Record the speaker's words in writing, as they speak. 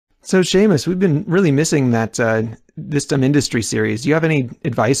So, Shamus, we've been really missing that This Dumb Industry series. Do you have any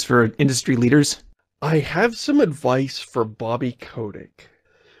advice for industry leaders? I have some advice for Bobby Kotick.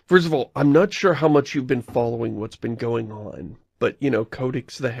 First of all, I'm not sure how much you've been following what's been going on, but, you know,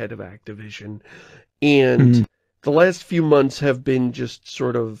 Kotick's the head of Activision, and the last few months have been just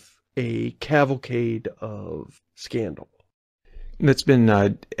sort of a cavalcade of scandal. That's been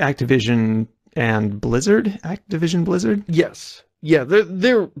Activision and Blizzard? Activision Blizzard? Yes. Yeah,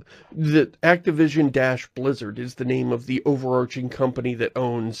 the Activision-Blizzard is the name of the overarching company that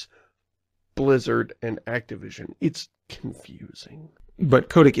owns Blizzard and Activision. It's confusing. But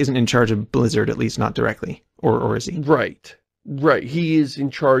Kotick isn't in charge of Blizzard, at least not directly. Or is he? Right. Right. He is in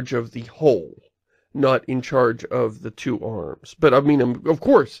charge of the whole, not in charge of the two arms. But, I mean, of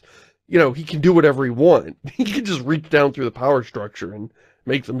course, you know, he can do whatever he wants. He can just reach down through the power structure and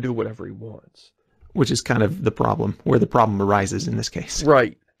make them do whatever he wants. Which is kind of the problem, where the problem arises in this case.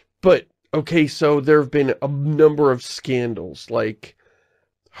 Right. But, okay, so there have been a number of scandals, like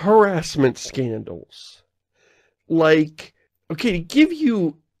harassment scandals. Like, okay, to give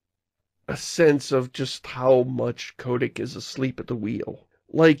you a sense of just how much Kotick is asleep at the wheel.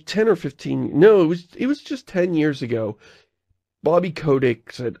 Like 10 or 15, no, it was just 10 years ago, Bobby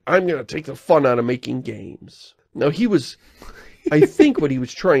Kotick said, I'm going to take the fun out of making games. Now, I think what he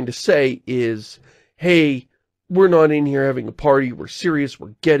was trying to say is, hey, we're not in here having a party, we're serious,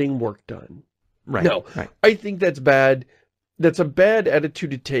 we're getting work done. Right. No, right. I think that's bad. That's a bad attitude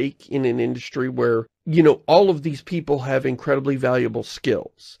to take in an industry where, you know, all of these people have incredibly valuable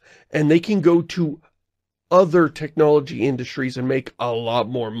skills, and they can go to other technology industries and make a lot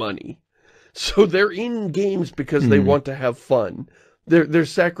more money. So they're in games because they want to have fun. They're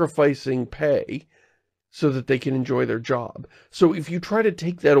sacrificing pay so that they can enjoy their job. So if you try to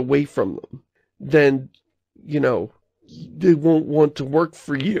take that away from them, then, you know, they won't want to work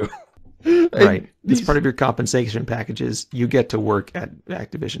for you. Right. It's part of your compensation packages. You get to work at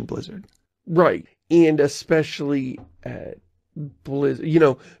Activision Blizzard. Right. And especially at Blizzard, you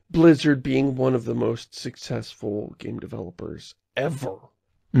know, Blizzard being one of the most successful game developers ever.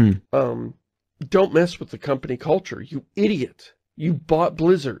 Don't mess with the company culture, you idiot. You bought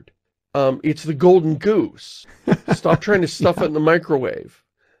Blizzard. It's the golden goose. Stop trying to stuff it in the microwave.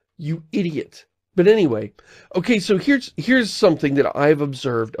 You idiot. But anyway, okay, so here's something that I've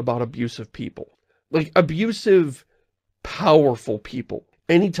observed about abusive people. Like, abusive, powerful people.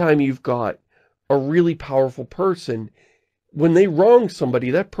 Anytime you've got a really powerful person, when they wrong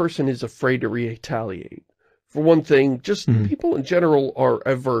somebody, that person is afraid to retaliate. For one thing, just people in general are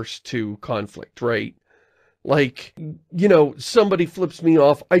averse to conflict, right? Like, you know, somebody flips me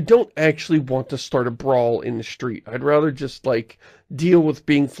off. I don't actually want to start a brawl in the street. I'd rather just, like, deal with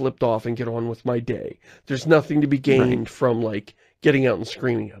being flipped off and get on with my day. There's nothing to be gained from, like, getting out and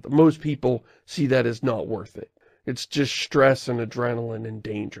screaming at them. Most people see that as not worth it. It's just stress and adrenaline and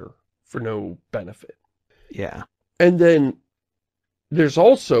danger for no benefit. Yeah. And then there's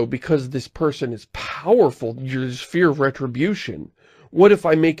also, because this person is powerful, there's fear of retribution. What if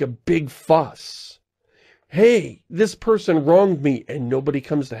I make a big fuss? Hey, this person wronged me and nobody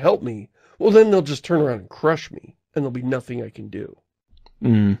comes to help me. Well, then they'll just turn around and crush me and there'll be nothing I can do.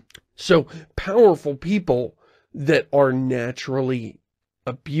 So powerful people that are naturally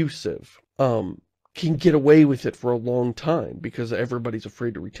abusive can get away with it for a long time because everybody's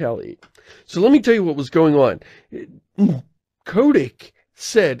afraid to retaliate. So let me tell you what was going on. Kotick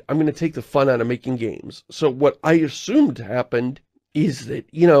said, I'm going to take the fun out of making games. So what I assumed happened is that,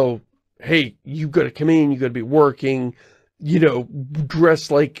 you know, hey, you got to come in, you got to be working, you know, dress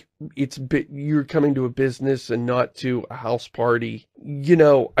like you're coming to a business and not to a house party. You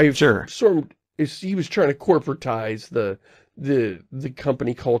know, he was trying to corporatize the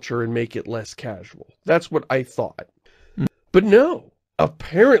company culture and make it less casual. That's what I thought. But no,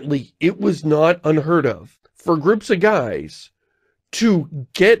 apparently it was not unheard of for groups of guys to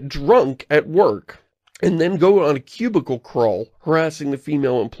get drunk at work and then go on a cubicle crawl harassing the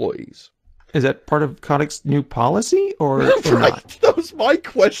female employees. Is that part of Kotick's new policy, or not? That was my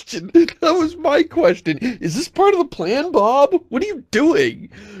question. That was my question. Is this part of the plan, Bob? What are you doing?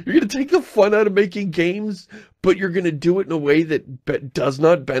 You're going to take the fun out of making games, but you're going to do it in a way that does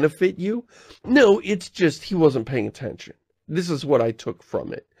not benefit you? No, it's just he wasn't paying attention. This is what I took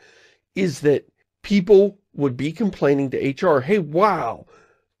from it, is that people would be complaining to HR, hey, wow,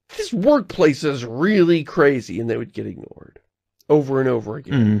 this workplace is really crazy, and they would get ignored over and over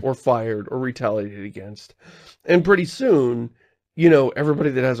again, or fired, or retaliated against. And pretty soon, you know, everybody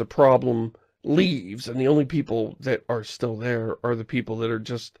that has a problem leaves, and the only people that are still there are the people that are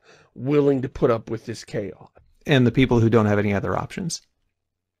just willing to put up with this chaos. And the people who don't have any other options.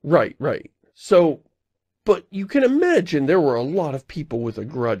 Right, right. So, but you can imagine there were a lot of people with a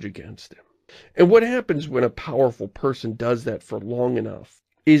grudge against him. And what happens when a powerful person does that for long enough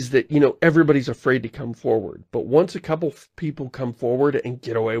is that, you know, everybody's afraid to come forward. But once a couple people come forward and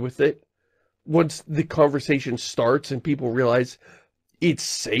get away with it, once the conversation starts and people realize it's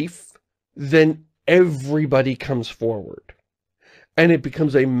safe, then everybody comes forward. And it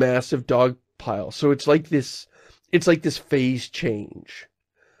becomes a massive dog pile. So it's like this phase change.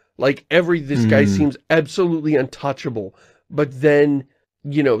 Like this guy seems absolutely untouchable, but then,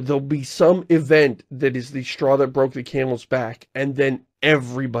 you know, there'll be some event that is the straw that broke the camel's back, and then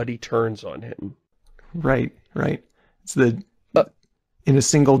everybody turns on him. Right, right. It's in a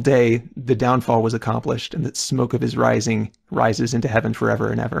single day, the downfall was accomplished, and the smoke of his rising rises into heaven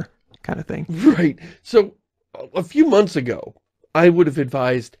forever and ever, kind of thing. Right. So, a few months ago, I would have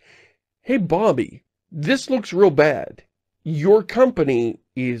advised, hey, Bobby, this looks real bad. Your company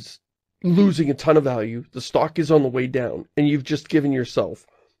is losing a ton of value. The stock is on the way down, and you've just given yourself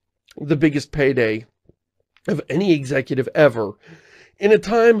the biggest payday of any executive ever. In a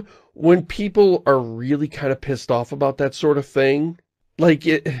time when people are really kind of pissed off about that sort of thing, like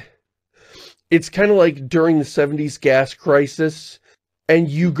it's kind of like during the 70s gas crisis, and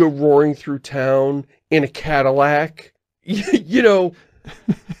you go roaring through town in a Cadillac, you know...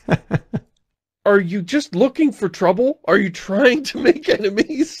 Are you just looking for trouble? Are you trying to make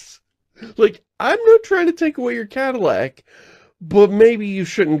enemies? Like, I'm not trying to take away your Cadillac, but maybe you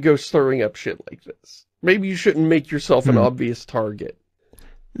shouldn't go stirring up shit like this. Maybe you shouldn't make yourself an obvious target.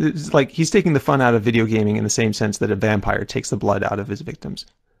 It's like he's taking the fun out of video gaming in the same sense that a vampire takes the blood out of his victims.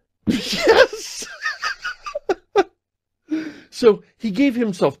 Yes! So, he gave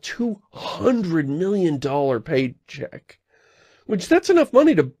himself $200 million paycheck, which that's enough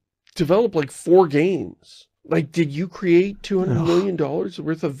money to develop like 4 games. Like, did you create $200 million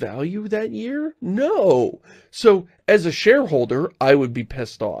worth of value that year? No. So, as a shareholder, I would be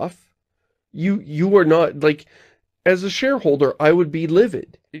pissed off. You are not, like, as a shareholder, I would be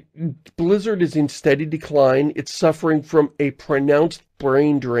livid. Blizzard is in steady decline. It's suffering from a pronounced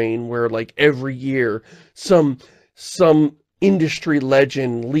brain drain where, like, every year, some industry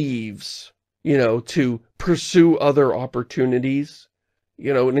legend leaves, you know, to pursue other opportunities.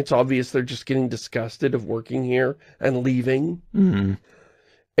 You know, and it's obvious they're just getting disgusted of working here and leaving.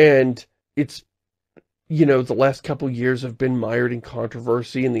 And it's, you know, the last couple years have been mired in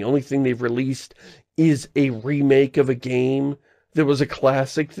controversy, and the only thing they've released is a remake of a game that was a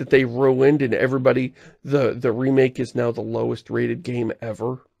classic that they ruined, and everybody, the remake is now the lowest rated game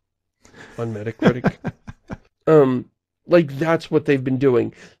ever on Metacritic. Like, that's what they've been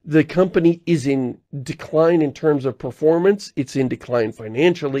doing. The company is in decline in terms of performance. It's in decline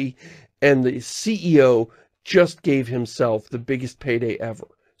financially. And the CEO just gave himself the biggest payday ever.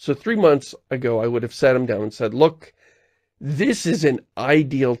 So 3 months ago, I would have sat him down and said, look, this is an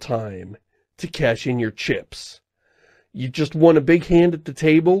ideal time to cash in your chips. You just won a big hand at the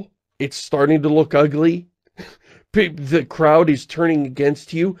table. It's starting to look ugly. The crowd is turning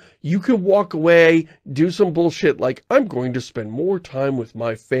against you. You can walk away, do some bullshit like, I'm going to spend more time with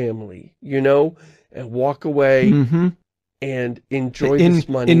my family, you know, and walk away and enjoy this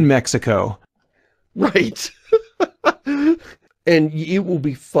money. In Mexico. Right. And it will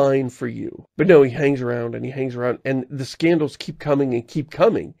be fine for you. But no, he hangs around and he hangs around, and the scandals keep coming and keep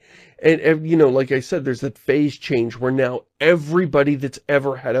coming. And you know, like I said, there's that phase change where now everybody that's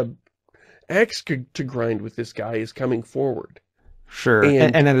ever had a axe to grind with this guy is coming forward. Sure.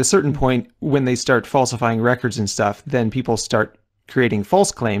 And at a certain point, when they start falsifying records and stuff, then people start creating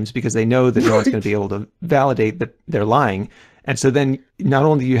false claims because they know that no one's going to be able to validate that they're lying. And so then not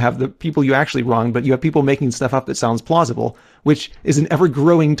only do you have the people you actually wronged, but you have people making stuff up that sounds plausible, which is an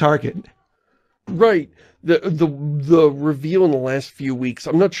ever-growing target. Right. The reveal in the last few weeks,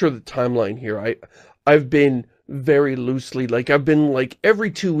 I'm not sure the timeline here. I've been very loosely, like, I've been like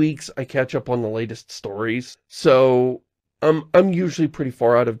every 2 weeks I catch up on the latest stories. So I'm usually pretty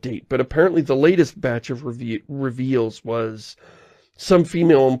far out of date, but apparently the latest batch of reveals was some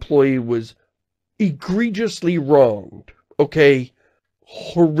female employee was egregiously wronged. Okay,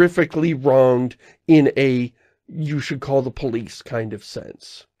 horrifically wronged in a you should call the police kind of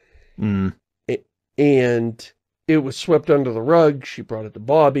sense. And it was swept under the rug. She brought it to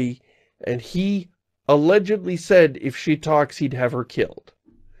Bobby, and he allegedly said if she talks, he'd have her killed.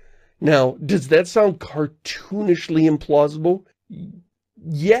 Now, does that sound cartoonishly implausible?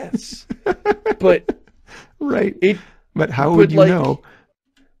 Yes. But right. But how would you know?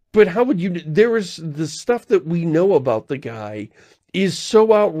 But how would you... There is the stuff that we know about the guy is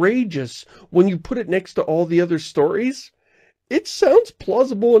so outrageous when you put it next to all the other stories. it sounds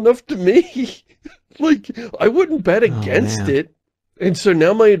plausible enough to me. Like, I wouldn't bet against it. And so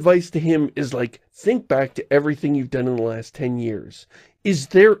now my advice to him is, like, think back to everything you've done in the last 10 years. Is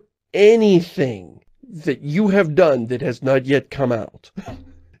there anything that you have done that has not yet come out?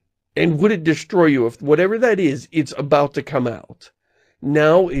 And would it destroy you if whatever that is, it's about to come out?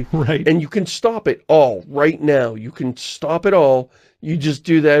 Now, right. And you can stop it all right now. You can stop it all. You just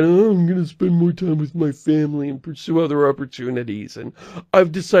do that, oh, I'm going to spend more time with my family and pursue other opportunities. And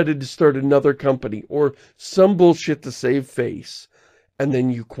I've decided to start another company or some bullshit to save face. And then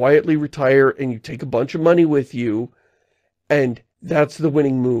you quietly retire and you take a bunch of money with you. And that's the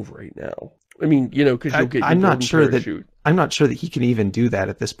winning move right now. I mean, you know, because you'll get your I'm not sure parachute. I'm not sure that he can even do that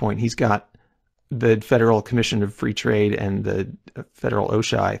at this point. He's got the Federal Commission of Free Trade and the Federal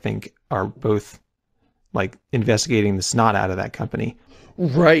OSHA, I think, are both like investigating the snot out of that company.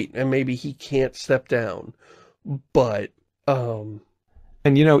 Right. And maybe he can't step down. But, and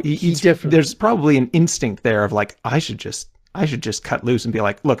you know, there's probably an instinct there of like, I should just cut loose and be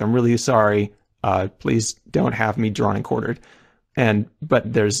like, look, I'm really sorry. Please don't have me drawn and quartered.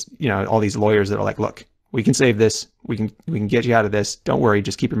 But there's, you know, all these lawyers that are like, look, we can save this. We can get you out of this. Don't worry.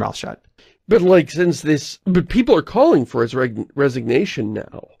 Just keep your mouth shut. But like, but people are calling for his resignation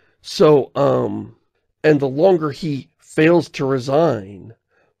now. So, and the longer he fails to resign,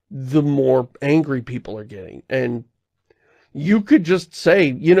 the more angry people are getting. And you could just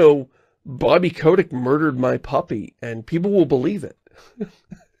say, you know, Bobby Kotick murdered my puppy, and people will believe it.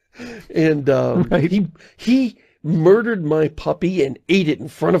 And right. he murdered my puppy and ate it in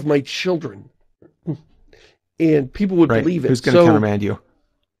front of my children. And people would believe it. Who's going to countermand you?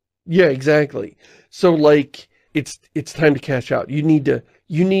 Yeah, exactly. So like, it's time to cash out. You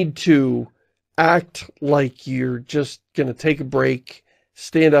need to act like you're just going to take a break,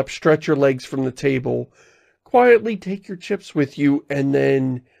 stand up, stretch your legs from the table, quietly take your chips with you, and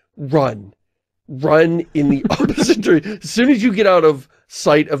then run. Run in the opposite direction. As soon as you get out of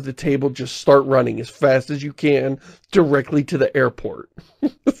sight of the table, just start running as fast as you can directly to the airport.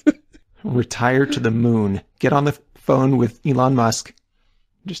 Retire to the moon. Get on the phone with Elon Musk.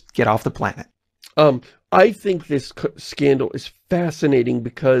 Just get off the planet. I think this scandal is fascinating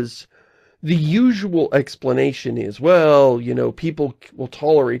because the usual explanation is, well, you know, people will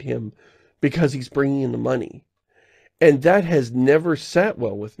tolerate him because he's bringing in the money. And that has never sat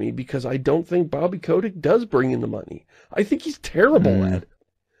well with me because I don't think Bobby Kotick does bring in the money. I think he's terrible at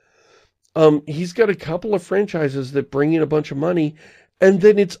it. He's got a couple of franchises that bring in a bunch of money, and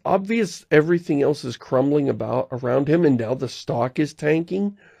then it's obvious everything else is crumbling around him, and now the stock is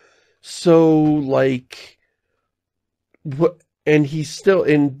tanking. So, like, and he's still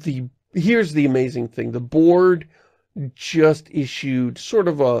here's the amazing thing. The board just issued sort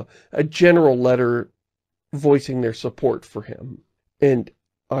of a general letter voicing their support for him. And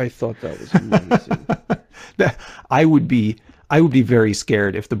I thought that was amazing. I would be very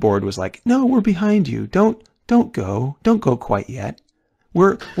scared if the board was like, no, we're behind you. Don't go quite yet.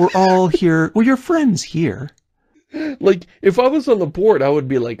 We're all here. We're your friends here. Like, if I was on the board, I would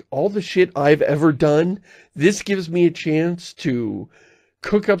be like, all the shit I've ever done, this gives me a chance to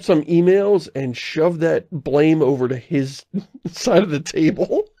cook up some emails and shove that blame over to his side of the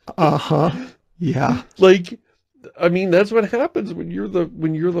table. Uh-huh. Yeah. Like, I mean, that's what happens when you're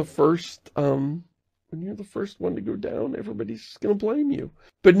the first one to go down. Everybody's just gonna blame you.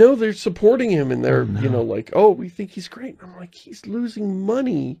 But no, they're supporting him, and they're, you know, like, oh, we think he's great. And I'm like, he's losing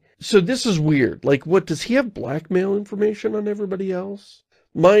money. So this is weird. Like, what, does he have blackmail information on everybody else?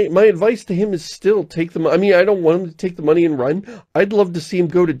 My advice to him is still take the money. I mean, I don't want him to take the money and run. I'd love to see him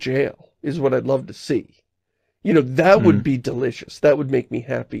go to jail, is what I'd love to see. You know, that would be delicious. That would make me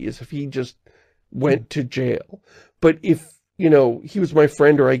happy, is if he just went to jail. But if, you know, he was my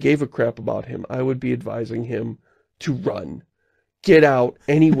friend or I gave a crap about him, I would be advising him to run. Get out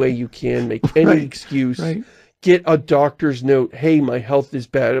any way you can, make any excuse. Right. Get a doctor's note. Hey, my health is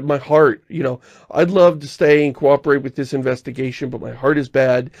bad. My heart, you know, I'd love to stay and cooperate with this investigation, but my heart is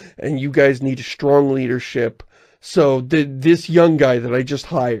bad, and you guys need a strong leadership. So this young guy that I just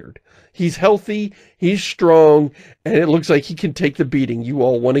hired, he's healthy, he's strong, and it looks like he can take the beating you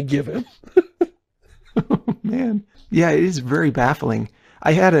all want to give him. Oh, man. Yeah, it is very baffling.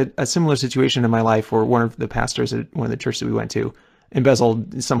 I had a similar situation in my life where one of the pastors at one of the churches that we went to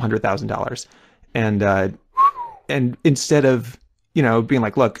embezzled some $100,000. And instead of, you know, being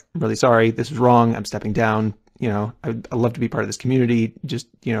like, look, I'm really sorry, this is wrong, I'm stepping down, you know, I'd love to be part of this community, just,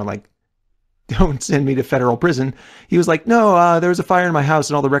 you know, like, don't send me to federal prison. He was like, no, there was a fire in my house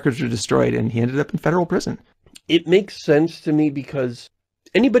and all the records were destroyed, and he ended up in federal prison. It makes sense to me because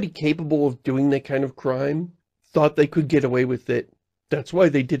anybody capable of doing that kind of crime thought they could get away with it. That's why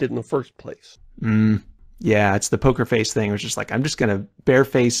they did it in the first place. Yeah, it's the poker face thing. It was just like, I'm just going to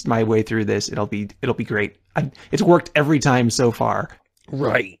bareface my way through this. It'll be great. It's worked every time so far.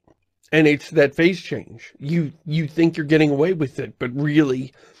 Right. And it's that face change. You think you're getting away with it, but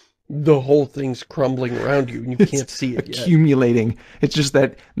really the whole thing's crumbling around you and you can't see it yet. Accumulating. It's just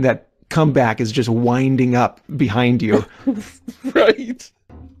that comeback is just winding up behind you. Right.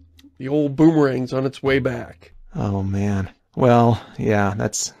 The old boomerang's on its way back. Oh, man. Well, yeah,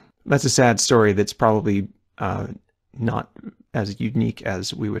 that's a sad story that's probably not as unique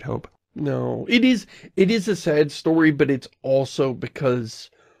as we would hope. No, it is a sad story, but it's also because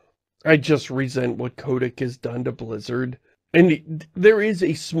I just resent what Kotick has done to Blizzard. And there is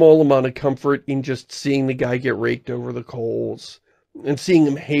a small amount of comfort in just seeing the guy get raked over the coals and seeing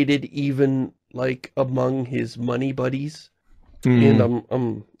him hated even like among his money buddies. And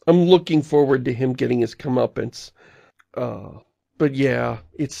I'm looking forward to him getting his comeuppance. But yeah,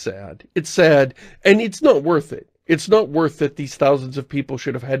 it's sad. It's sad, and it's not worth it. It's not worth that these thousands of people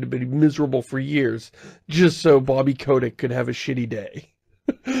should have had to be miserable for years just so Bobby Kotick could have a shitty day.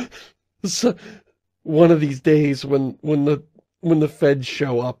 So, one of these days when the feds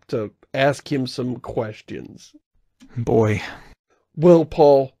show up to ask him some questions. Boy. Well,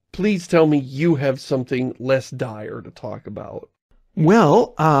 Paul, please tell me you have something less dire to talk about.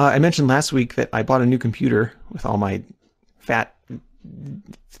 Well, I mentioned last week that I bought a new computer with all my fat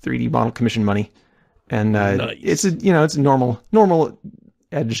 3D model commission money. And nice. It's a normal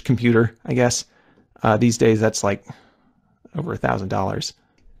edge computer, I guess. These days that's like over $1,000.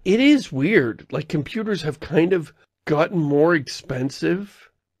 It is weird. Like, computers have kind of gotten more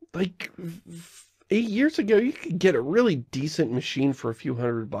expensive. Like 8 years ago, you could get a really decent machine for a few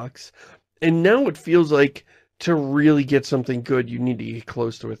 $100. And now it feels like to really get something good, you need to get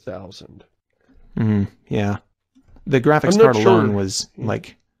close to $1,000. Yeah. The graphics card alone was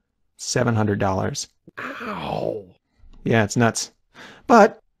like $700. Ow. Yeah, it's nuts.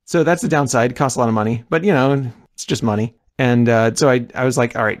 But, so that's the downside. It costs a lot of money. But, it's just money. And so I was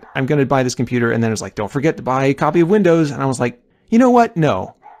like, all right, I'm going to buy this computer. And then it was like, don't forget to buy a copy of Windows. And I was like, you know what?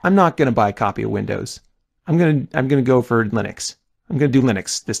 No, I'm not going to buy a copy of Windows. I'm going to go for Linux. I'm going to do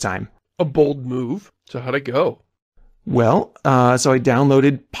Linux this time. A bold move. So how'd it go? Well, so I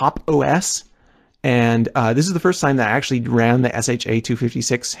downloaded Pop OS. And this is the first time that I actually ran the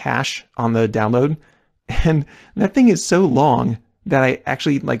SHA-256 hash on the download. And that thing is so long that I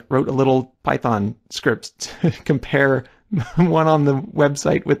actually wrote a little Python script to compare one on the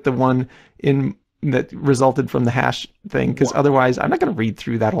website with the one that resulted from the hash thing. Because otherwise, I'm not going to read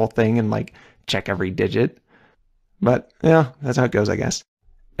through that whole thing and check every digit. But yeah, that's how it goes, I guess.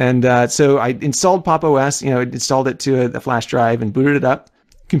 And so I installed Pop OS, installed it to the flash drive and booted it up.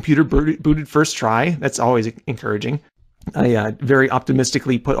 Computer booted first try. That's always encouraging. I very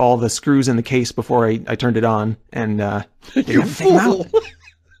optimistically put all the screws in the case before I turned it on, and you fool!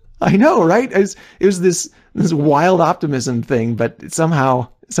 I know, right? It was this wild optimism thing, but somehow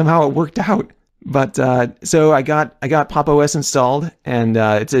it worked out. But so I got Pop OS installed, and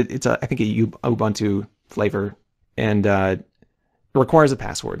it's a I think a Ubuntu flavor, and it requires a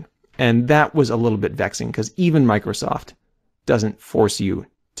password, and that was a little bit vexing because even Microsoft doesn't force you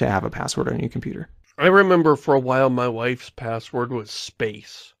to have a password on your computer. I remember for a while my wife's password was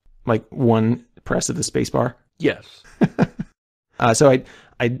space. Like one press of the space bar? Yes. So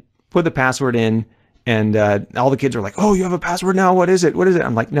I put the password in, and all the kids were like, oh, you have a password now? What is it? What is it?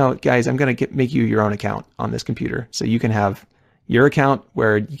 I'm like, no, guys, I'm going to make you your own account on this computer. So you can have your account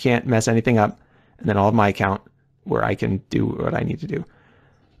where you can't mess anything up, and then I'll have my account where I can do what I need to do.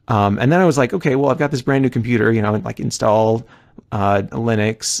 And then I was like, okay, well, I've got this brand new computer, install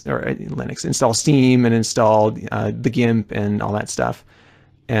Linux, install Steam, and install the GIMP and all that stuff,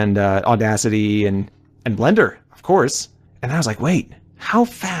 and Audacity and Blender, of course. And I was like, wait, how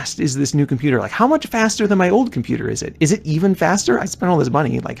fast is this new computer? How much faster than my old computer is it? Is it even faster? I spent all this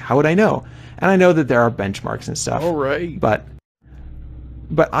money. How would I know? And I know that there are benchmarks and stuff. All right. But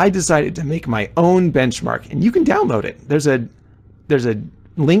I decided to make my own benchmark, and you can download it. There's a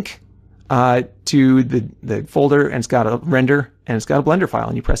link to the folder, and it's got a render, and it's got a Blender file,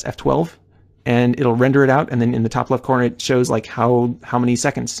 and you press F12 and it'll render it out, and then in the top left corner it shows how many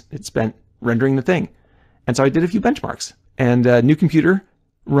seconds it spent rendering the thing. And so I did a few benchmarks, and new computer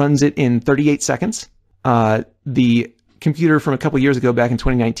runs it in 38 seconds. The computer from a couple years ago, back in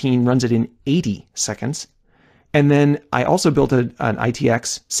 2019, runs it in 80 seconds. And then I also built an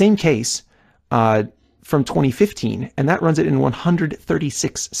ITX, same case, from 2015, and that runs it in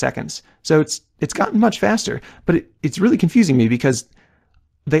 136 seconds. So it's gotten much faster, but it's really confusing me because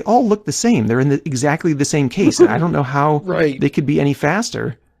they all look the same. They're in exactly the same case. And I don't know how Right. they could be any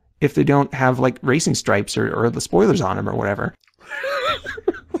faster if they don't have like racing stripes or the spoilers on them or whatever.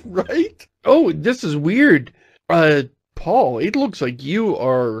 Right? Oh, this is weird. Paul, it looks like you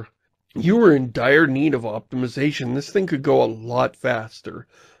were in dire need of optimization. This thing could go a lot faster.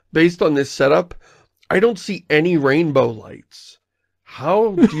 Based on this setup, I don't see any rainbow lights.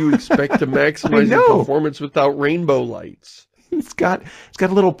 How do you expect to maximize your performance without rainbow lights? It's got a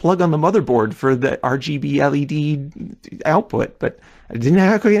little plug on the motherboard for the RGB LED output, but I didn't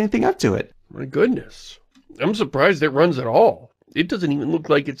have anything up to it. My goodness. I'm surprised it runs at all. It doesn't even look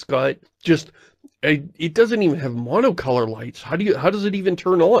like it's got just it doesn't even have monocolor lights. How does it even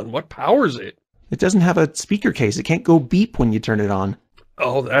turn on? What powers it? It doesn't have a speaker case. It can't go beep when you turn it on.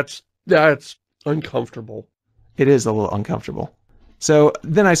 Oh, that's uncomfortable. It is a little uncomfortable. So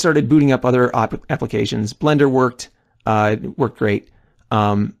then I started booting up other applications. Blender worked. It worked great.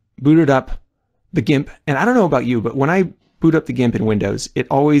 Booted up the GIMP. And I don't know about you, but when I boot up the GIMP in Windows, it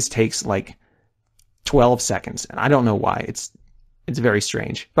always takes like 12 seconds. And I don't know why. It's very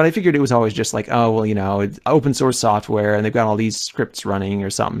strange. But I figured it was always just like, oh, well, you know, it's open source software and they've got all these scripts running or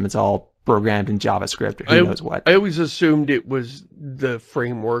something. It's all programmed in JavaScript or who knows what. I always assumed it was the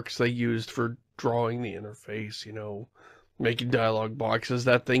frameworks they used for drawing the interface, you know, making dialog boxes.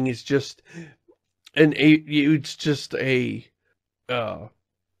 That thing is just it's just a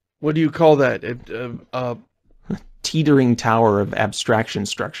what do you call that? Teetering tower of abstraction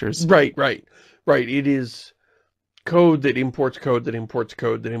structures. Right. It is code that imports code that imports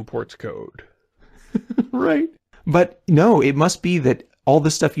code that imports code. Right. But no, it must be that all the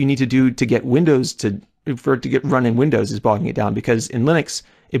stuff you need to do to get Windows for it to get run in Windows is bogging it down, because in Linux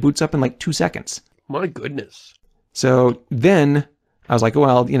it boots up in like 2 seconds. My goodness. So then I was like,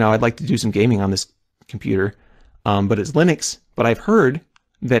 well, you know, I'd like to do some gaming on this computer, but it's Linux. But I've heard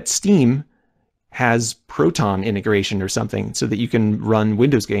that Steam has Proton integration or something so that you can run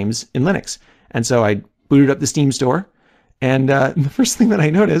Windows games in Linux. And so I booted up the Steam store, and the first thing that I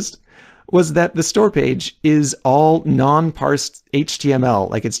noticed was that the store page is all non-parsed HTML.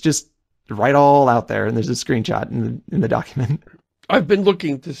 Like, it's just right all out there, and there's a screenshot in the document. I've been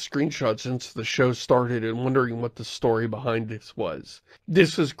looking at this screenshot since the show started and wondering what the story behind this was.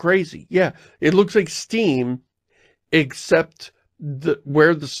 This is crazy. Yeah, it looks like Steam, except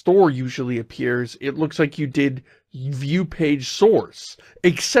where the store usually appears, it looks like you did view page source,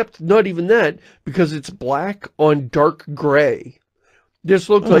 except not even that, because it's black on dark gray. This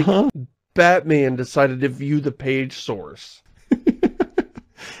looks like Batman decided to view the page source.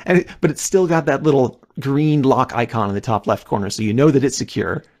 But it's still got that little green lock icon in the top left corner, so you know that it's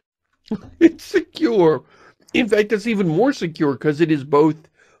secure. It's secure. In fact, it's even more secure because it is both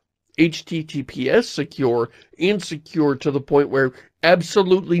HTTPS secure and secure to the point where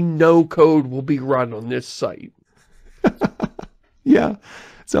absolutely no code will be run on this site. Yeah.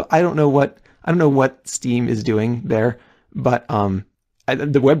 So I don't know what Steam is doing there, but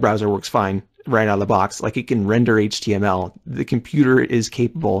the web browser works fine right out of the box. Like, it can render HTML. The computer is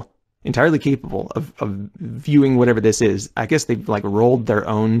entirely capable of viewing whatever this is. I guess they've like rolled their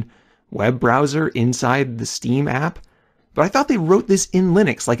own web browser inside the Steam app, but I thought they wrote this in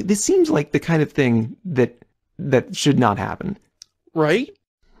Linux. Like, this seems like the kind of thing that should not happen. Right?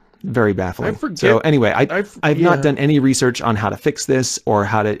 Very baffling. So anyway, I've not done any research on how to fix this or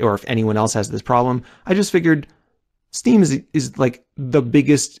if anyone else has this problem. I just figured Steam is like the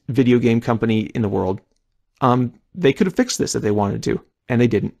biggest video game company in the world. They could have fixed this if they wanted to, and they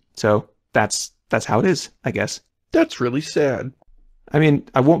didn't. So that's how it is, I guess. That's really sad. I mean,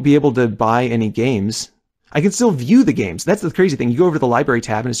 I won't be able to buy any games. I can still view the games. That's the crazy thing. You go over to the library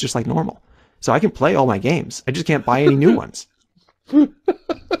tab and it's just like normal. So I can play all my games. I just can't buy any new ones.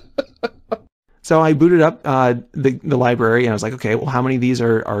 So I booted up the library, and I was like, okay, well, how many of these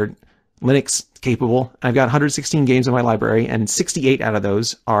are Linux capable? I've got 116 games in my library, and 68 out of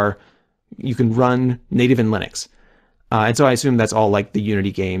those you can run native in Linux. And so I assume that's all like the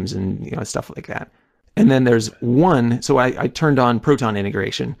Unity games and, you know, stuff like that. And then there's one, so I turned on Proton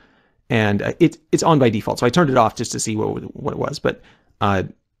integration, and it's on by default. So I turned it off just to see what it was. But I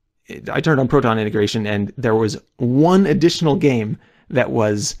turned on Proton integration, and there was one additional game that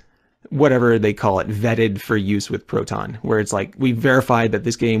was whatever they call it, vetted for use with Proton, where it's like, we verified that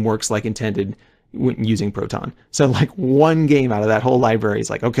this game works like intended when using Proton. So like one game out of that whole library is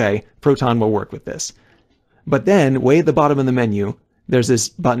like, okay, Proton will work with this. But then way at the bottom of the menu, there's this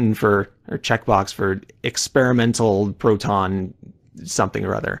button or checkbox for experimental Proton something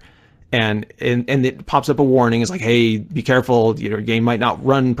or other. And it pops up a warning. It's like, hey, be careful, your game might not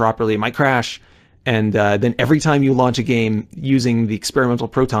run properly, it might crash. And then every time you launch a game using the experimental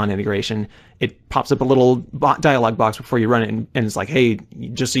Proton integration, it pops up a little dialog box before you run it, and it's like, hey,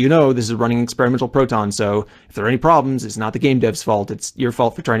 just so you know, this is running experimental Proton, so if there are any problems, it's not the game dev's fault, it's your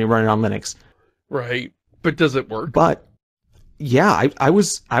fault for trying to run it on Linux. Right. But does it work? But yeah, I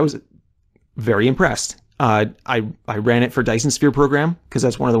was very impressed. I ran it for Dyson Sphere Program, because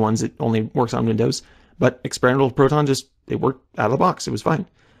that's one of the ones that only works on Windows. But experimental Proton it worked out of the box. It was fine.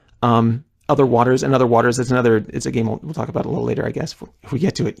 Other Waters, it's a game we'll talk about a little later, I guess, if we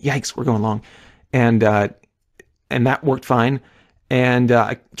get to it. Yikes, we're going long. And that worked fine. And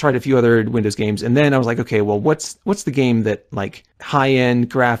I tried a few other Windows games, and then I was like, okay, well, what's the game that, like, high-end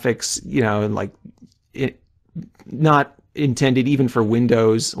graphics, you know, like, not intended even for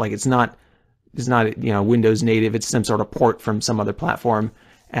Windows, like, it's not, you know, Windows native, it's some sort of port from some other platform.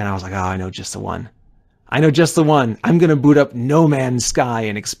 And I was like, oh, I know just the one. I'm going to boot up No Man's Sky,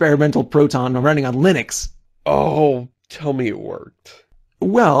 an experimental Proton running on Linux. Oh, tell me it worked.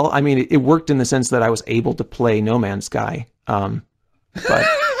 Well, I mean, it worked in the sense that I was able to play No Man's Sky. But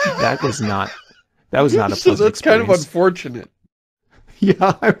that was not a pleasant So that's experience. kind of unfortunate.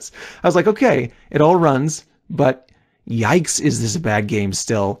 Yeah, I was like, okay, it all runs, but yikes, is this a bad game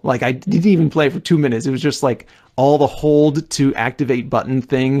still? Like, I didn't even play it for 2 minutes. It was just like all the hold to activate button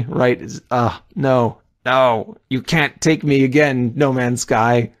thing, right? No, you can't take me again, No Man's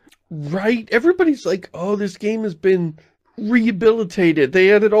Sky. Right? Everybody's like, oh, this game has been rehabilitated.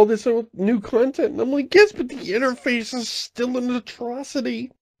 They added all this new content. And I'm like, yes, but the interface is still an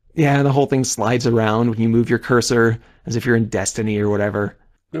atrocity. Yeah, and the whole thing slides around when you move your cursor as if you're in Destiny or whatever.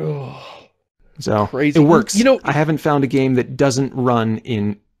 Oh, so crazy. It works. You know, I haven't found a game that doesn't run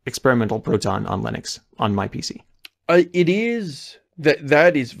in experimental Proton on Linux on my PC. It is...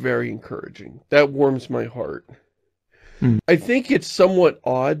 That is very encouraging. That warms my heart. I think it's somewhat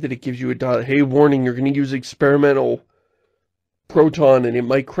odd that it gives you a hey, warning, you're going to use experimental Proton and it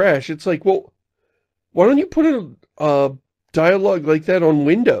might crash. It's like, well, why don't you put a dialogue like that on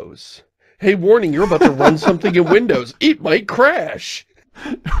Windows? Hey, warning, you're about to run something in Windows. It might crash.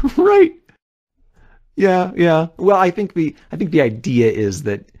 Right. Yeah. Well, I think the idea is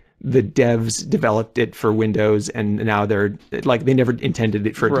that the devs developed it for Windows, and now they're like, they never intended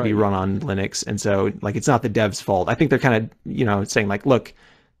it for it to be run on Linux, and so, like, it's not the devs' fault. I think they're kind of, you know, saying like, look,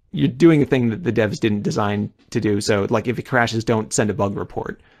 you're doing a thing that the devs didn't design to do, so, like, if it crashes, don't send a bug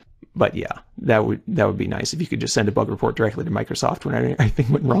report. But yeah, that would be nice if you could just send a bug report directly to Microsoft when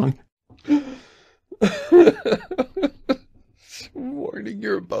anything went wrong. Warning,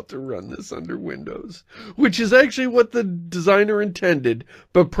 you're about to run this under Windows, which is actually what the designer intended,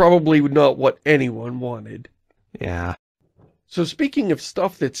 but probably not what anyone wanted. Yeah. So speaking of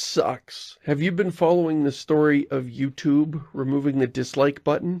stuff that sucks, have you been following the story of YouTube removing the dislike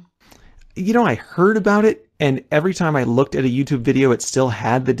button? You know, I heard about it, and every time I looked at a YouTube video, it still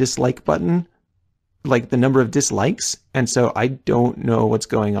had the dislike button, like the number of dislikes, and so I don't know what's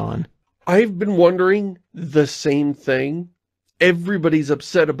going on. I've been wondering the same thing. Everybody's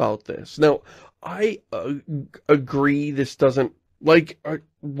upset about this. Now, I agree this doesn't, like,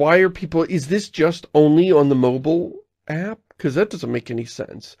 why are people, is this just only on the mobile app? Because that doesn't make any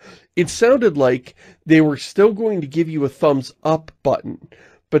sense. It sounded like they were still going to give you a thumbs up button,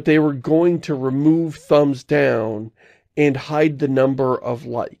 but they were going to remove thumbs down and hide the number of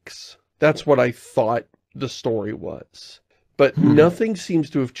likes. That's what I thought the story was. But nothing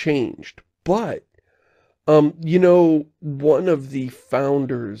seems to have changed. But you know, one of the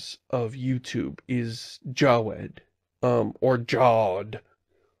founders of YouTube is Jawed, or Jawed.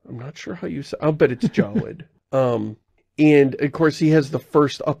 I'm not sure how you say, I'll bet it's Jawed. And of course he has the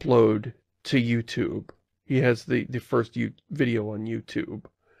first upload to YouTube. He has the first video on YouTube,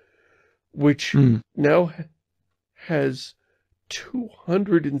 which now has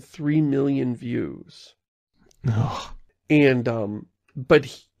 203 million views. Oh. And,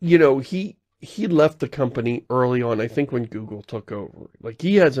 but, you know, he left the company early on, I think when Google took over. Like,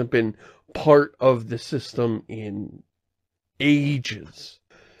 he hasn't been part of the system in ages.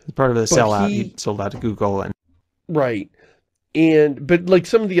 He's part of the sellout. He sold out to Google. And right. But like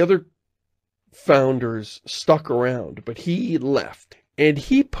some of the other founders stuck around, but he left. And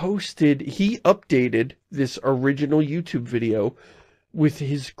he updated this original YouTube video with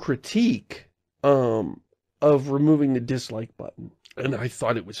his critique of removing the dislike button. And I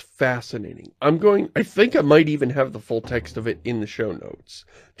thought it was fascinating. I think I might even have the full text of it in the show notes,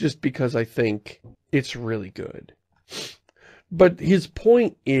 just because I think it's really good. But his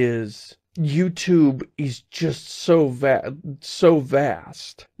point is, YouTube is just so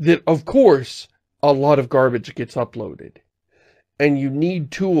vast that, of course, a lot of garbage gets uploaded. And you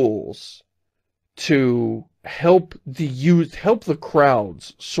need tools to help the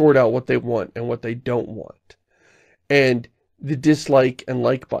crowds sort out what they want and what they don't want. And the dislike and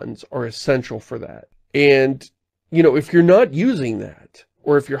like buttons are essential for that. And, you know, if you're not using that,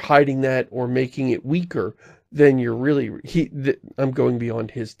 or if you're hiding that or making it weaker, then you're really, I'm going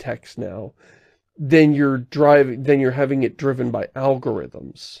beyond his text now, then you're having it driven by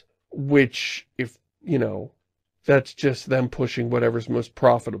algorithms, which, if, you know, that's just them pushing whatever's most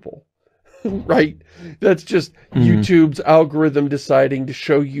profitable, right? That's just YouTube's algorithm deciding to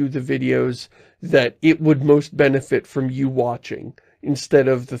show you the videos that it would most benefit from you watching, instead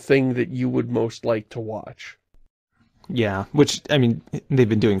of the thing that you would most like to watch. Yeah, which, I mean, they've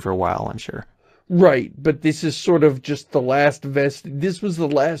been doing for a while, I'm sure. Right, but this is sort of just the last this was the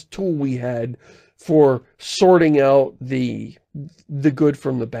last tool we had for sorting out the good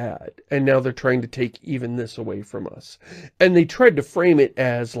from the bad. And now they're trying to take even this away from us. And they tried to frame it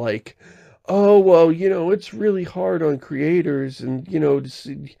as like, oh, well, you know, it's really hard on creators, and, you know,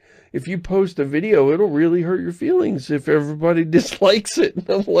 if you post a video, it'll really hurt your feelings if everybody dislikes it. And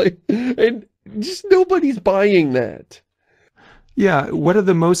I'm like, and just nobody's buying that. Yeah, what are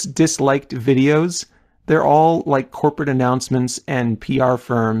the most disliked videos? They're all like corporate announcements and PR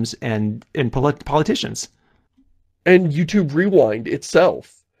firms and politicians. And YouTube Rewind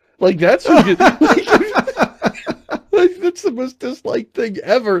itself. Like, that's like, that's the most disliked thing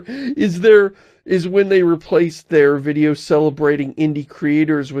ever, is when they replace their video celebrating indie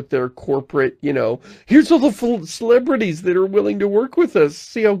creators with their corporate, you know, here's all the celebrities that are willing to work with us.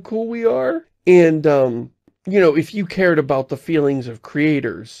 See how cool we are? And, you know, if you cared about the feelings of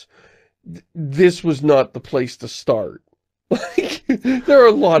creators, this was not the place to start. Like, there are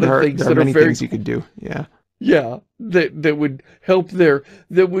a lot of things that are very things you could do. Yeah. Yeah, that would help that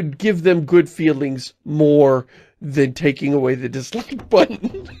would give them good feelings more than taking away the dislike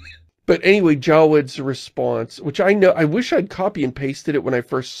button. But anyway, Jawad's response, which I wish I'd copy and pasted it when I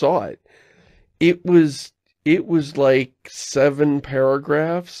first saw it. It was like 7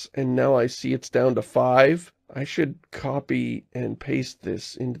 paragraphs, and now I see it's down to 5. I should copy and paste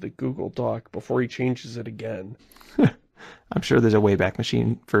this into the Google Doc before he changes it again. I'm sure there's a Wayback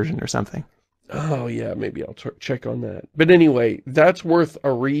Machine version or something. Oh, yeah, maybe I'll check on that. But anyway, that's worth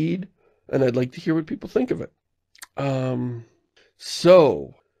a read, and I'd like to hear what people think of it.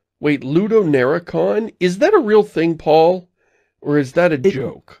 So, wait, LudoNarraCon? Is that a real thing, Paul? Or is that a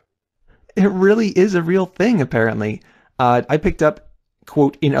joke? It really is a real thing, apparently. I picked up,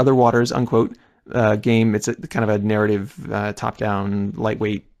 quote, In Other Waters, unquote, game. It's a kind of a narrative, top-down,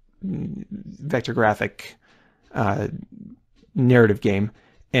 lightweight, vector graphic narrative game.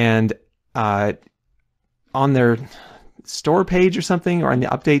 And on their store page or something, or on the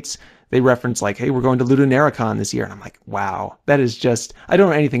updates, they reference like, hey, we're going to LudoNarraCon this year. And I'm like, wow, that is just, I don't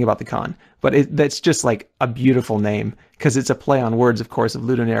know anything about the con, but that's just like a beautiful name, because it's a play on words, of course, of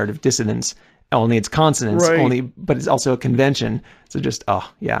ludonarrative dissonance, only it's consonants, right. But it's also a convention. So just, oh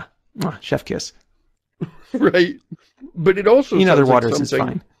yeah, chef kiss. Right. But it also In Other sounds like Waters is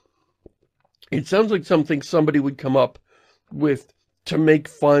fine. It sounds like something somebody would come up with to make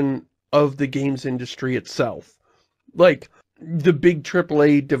fun of the games industry itself. Like, the big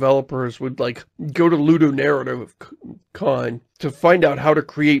AAA developers would, like, go to LudoNarraCon to find out how to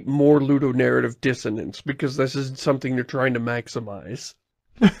create more ludonarrative dissonance, because this is something they're trying to maximize.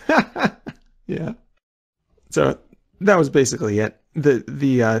 Yeah. So, that was basically it.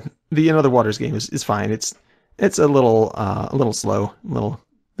 The In Other Waters game is fine. It's a little slow.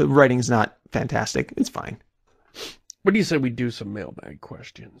 The writing's not fantastic. It's fine. What do you say we do some mailbag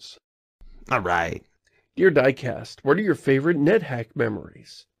questions? All right. Dear Diecast, what are your favorite Nethack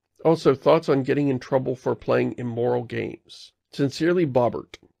memories? Also, thoughts on getting in trouble for playing immoral games. Sincerely,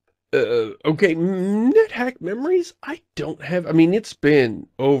 Bobbert. Okay, Nethack memories? I don't have... I mean, it's been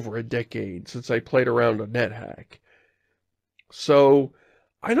over a decade since I played around on Nethack. So,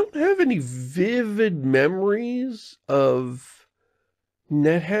 I don't have any vivid memories of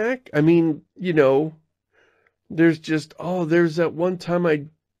Nethack. I mean, you know, there's just... Oh, there's that one time I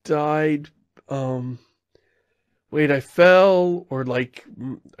died... Wait, I fell, or like,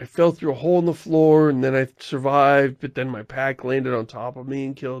 I fell through a hole in the floor, and then I survived, but then my pack landed on top of me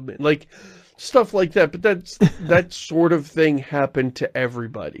and killed me. Like, stuff like that, but that sort of thing happened to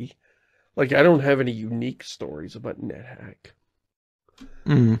everybody. Like, I don't have any unique stories about Nethack.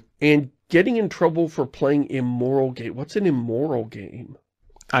 And getting in trouble for playing immoral game. What's an immoral game?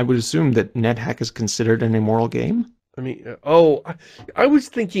 I would assume that Nethack is considered an immoral game. I mean, I was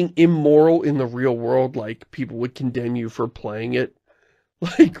thinking immoral in the real world, like people would condemn you for playing it.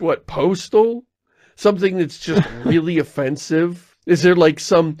 Like, what, Postal? Something that's just really offensive Is there like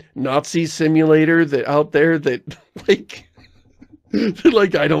some Nazi simulator that out there that like, that,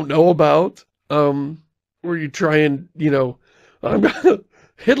 like I don't know about? Where you try and, you know,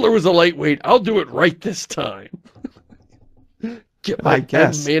 Hitler was a lightweight. I'll do it right this time. I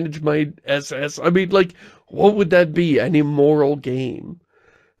guess. Manage my SS. I mean, like, what would that be? An immoral game.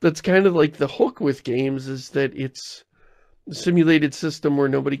 That's kind of like the hook with games, is that it's a simulated system where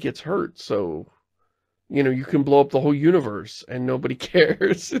nobody gets hurt. So, you know, you can blow up the whole universe and nobody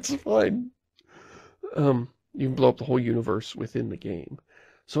cares. It's fine. You can blow up the whole universe within the game.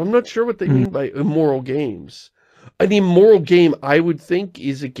 So I'm not sure what they mean by immoral games. An immoral game, I would think,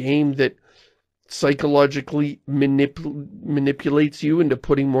 is a game that psychologically manipulates you into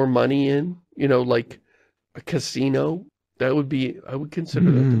putting more money in. You know, like a casino. That would be, I would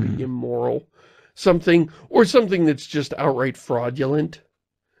consider that to be immoral. Something that's just outright fraudulent.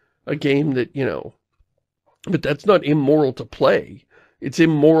 A game that, you know, but that's not immoral to play. It's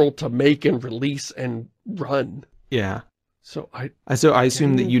immoral to make and release and run. Yeah. So I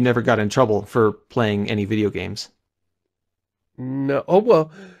assume that you never got in trouble for playing any video games. No. Oh,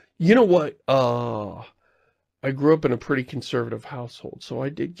 well, you know what? I grew up in a pretty conservative household, so I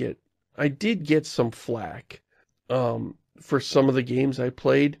did get some flack for some of the games I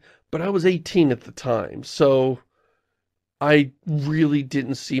played, but I was 18 at the time, so I really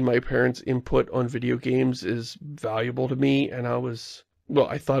didn't see my parents' input on video games as valuable to me, and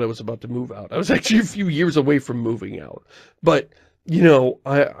I thought I was about to move out. I was actually a few years away from moving out. But, you know,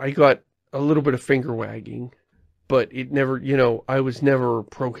 I got a little bit of finger wagging, but it never, you know, I was never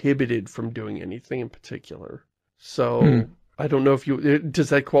prohibited from doing anything in particular. So, I don't know if does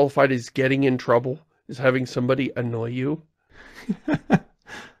that qualify as getting in trouble? Is having somebody annoy you?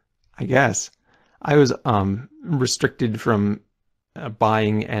 I guess. I was restricted from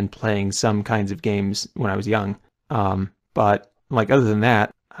buying and playing some kinds of games when I was young. But like, other than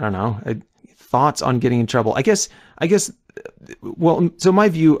that, I don't know. Thoughts on getting in trouble? I guess. Well, so my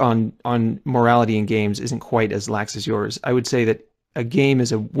view on morality in games isn't quite as lax as yours. I would say that a game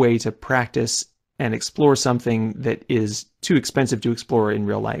is a way to practice and explore something that is too expensive to explore in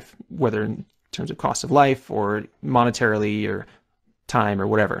real life, whether in terms of cost of life or monetarily or time or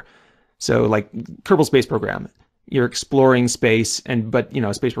whatever. So like Kerbal Space Program, you're exploring space, but you know,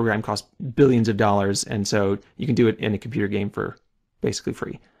 a space program costs billions of dollars, and so you can do it in a computer game for basically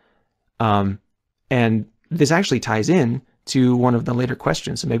free. And this actually ties in to one of the later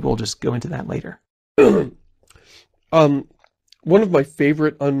questions, so maybe we'll just go into that later. One of my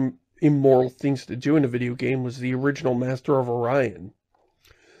favorite immoral things to do in a video game was the original Master of Orion,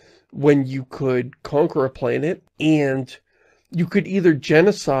 when you could conquer a planet and you could either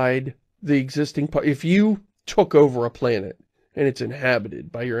genocide the existing, if you took over a planet and it's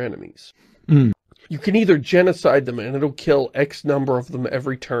inhabited by your enemies, you can either genocide them and it'll kill X number of them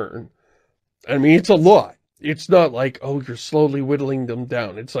every turn. I mean, it's a lot. It's not like, oh, you're slowly whittling them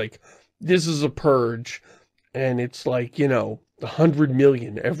down. It's like, this is a purge, and it's like, you know, 100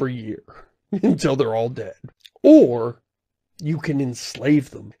 million every year until they're all dead. Or you can enslave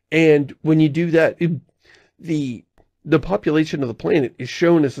them. And when you do that, the population of the planet is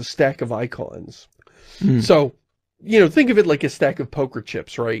shown as a stack of icons. So, you know, think of it like a stack of poker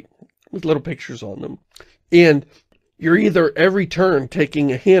chips, right? With little pictures on them. And you're either every turn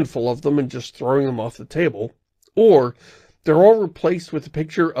taking a handful of them and just throwing them off the table, or they're all replaced with a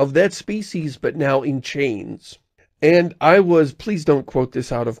picture of that species, but now in chains. And I was, please don't quote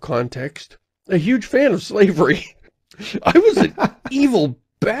this out of context, a huge fan of slavery. I was an evil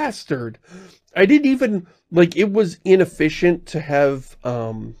bastard. I didn't even, like, it was inefficient to have,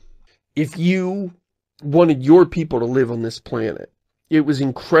 if you wanted your people to live on this planet, it was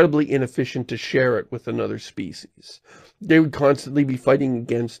incredibly inefficient to share it with another species. They would constantly be fighting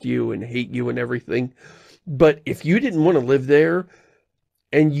against you and hate you and everything. But if you didn't want to live there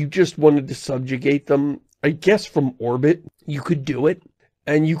and you just wanted to subjugate them, I guess from orbit, you could do it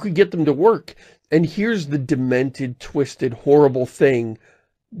and you could get them to work. And here's the demented, twisted, horrible thing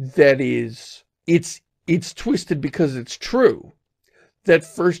that is, it's twisted because it's true. That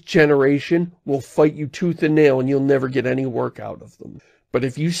first generation will fight you tooth and nail and you'll never get any work out of them. But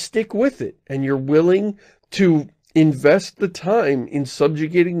if you stick with it and you're willing to invest the time in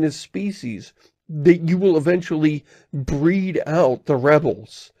subjugating this species, that you will eventually breed out the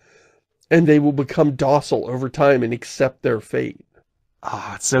rebels and they will become docile over time and accept their fate.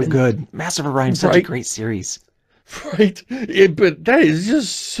 Oh, it's so good. Master of Orion, such a great series. Right? But that is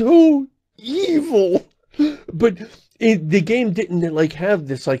just so evil. But the game didn't like have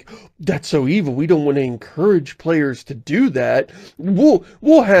this like, that's so evil, we don't want to encourage players to do that.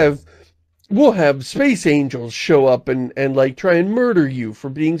 We'll have we'll have space angels show up and like try and murder you for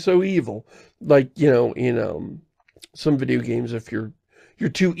being so evil. Like, you know, in some video games, if you're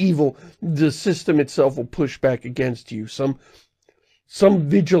too evil, the system itself will push back against you. Some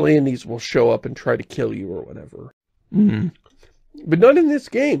vigilantes will show up and try to kill you or whatever. Mm-hmm. But not in this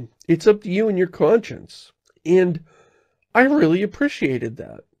game. It's up to you and your conscience. And I really appreciated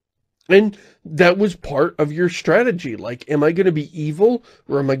that. And that was part of your strategy. Like, am I going to be evil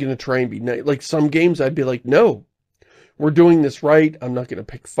or am I going to try and be nice? Like, some games I'd be like, no, we're doing this right. I'm not going to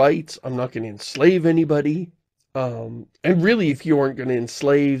pick fights. I'm not going to enslave anybody. And really, if you aren't going to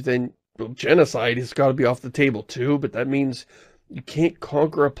enslave, then well, genocide has got to be off the table too. But that means you can't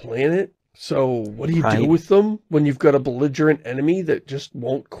conquer a planet. So what do you do with them when you've got a belligerent enemy that just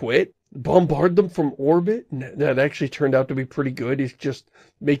won't quit? Bombard them from orbit? That actually turned out to be pretty good. Is just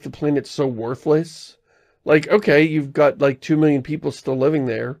make the planet so worthless. Like, okay, you've got like 2 million people still living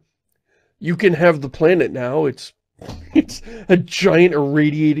there. You can have the planet now. It's a giant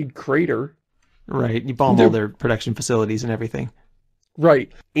irradiated crater. Right. You bomb all their production facilities and everything.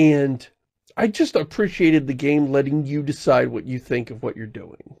 Right. And I just appreciated the game letting you decide what you think of what you're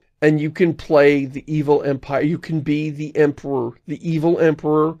doing. And you can play the evil empire. You can be the emperor, the evil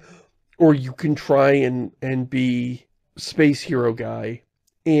emperor, or you can try and be space hero guy.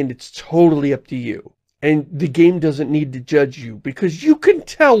 And it's totally up to you. And the game doesn't need to judge you because you can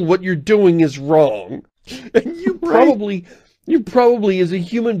tell what you're doing is wrong. And you probably as a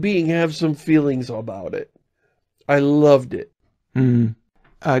human being have some feelings about it. I loved it.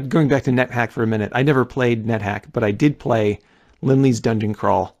 Going back to Nethack for a minute. I never played Nethack, but I did play Linley's Dungeon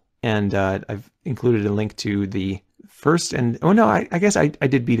Crawl. And I've included a link to the first and... Oh, no, I guess I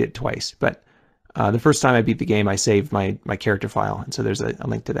did beat it twice. But the first time I beat the game, I saved my character file. And so there's a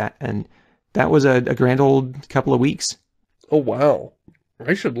link to that. And that was a grand old couple of weeks. Oh, wow.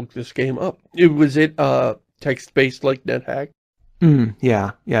 I should look this game up. Was it text-based like NetHack?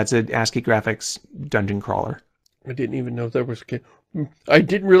 Yeah. Yeah, it's an ASCII graphics dungeon crawler. I didn't even know there was... I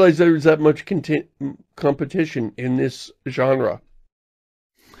didn't realize there was that much competition in this genre.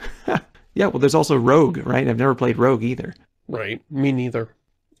 Yeah, well, there's also Rogue, right? I've never played Rogue either. Right, me neither.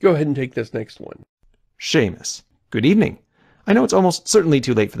 Go ahead and take this next one. Shamus. Good evening. I know it's almost certainly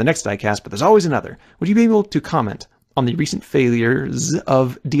too late for the next diecast, but there's always another. Would you be able to comment on the recent failures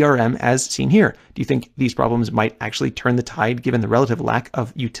of DRM as seen here? Do you think these problems might actually turn the tide given the relative lack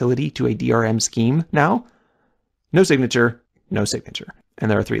of utility to a DRM scheme now? No signature, no signature.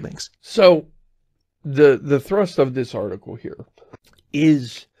 And there are 3 links. So, the thrust of this article here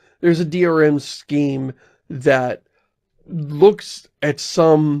is there's a DRM scheme that looks at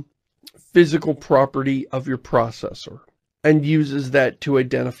some physical property of your processor and uses that to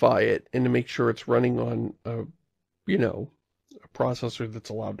identify it and to make sure it's running on a processor that's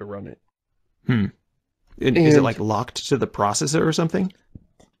allowed to run it. Is it like locked to the processor or something?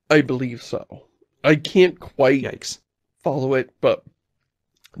 I believe so. I can't quite follow it, but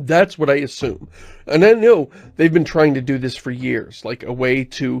that's what I assume. And I know they've been trying to do this for years, like a way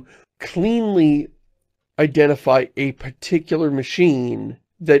to cleanly identify a particular machine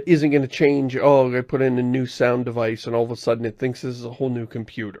that isn't going to change. Oh, I put in a new sound device and all of a sudden it thinks this is a whole new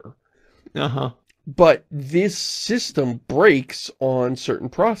computer. But this system breaks on certain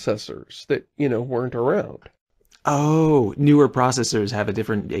processors that, weren't around. Oh, newer processors have a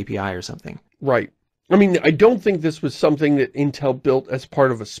different API or something. Right. I mean, I don't think this was something that Intel built as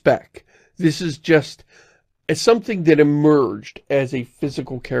part of a spec. This is just something that emerged as a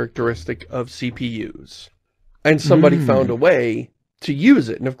physical characteristic of CPUs. And somebody found a way to use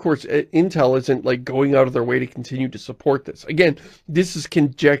it. And of course, Intel isn't like going out of their way to continue to support this. Again, this is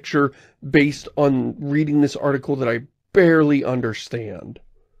conjecture based on reading this article that I barely understand.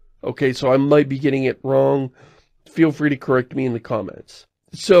 Okay, so I might be getting it wrong. Feel free to correct me in the comments.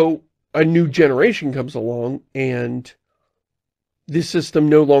 So a new generation comes along and this system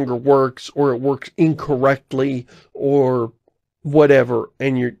no longer works, or it works incorrectly or whatever,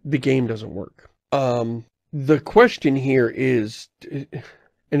 and the game doesn't work. The question here is,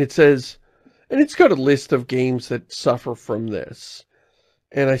 and it says, and it's got a list of games that suffer from this.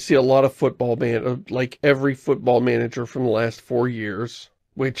 And I see a lot of like every football manager from the last 4 years,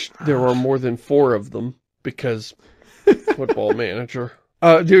 which there are more than 4 of them because football manager.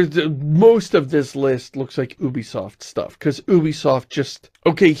 Most of this list looks like Ubisoft stuff, because Ubisoft just...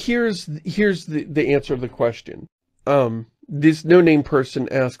 Okay, here's the answer to the question. This no-name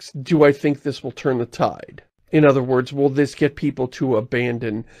person asks, do I think this will turn the tide? In other words, will this get people to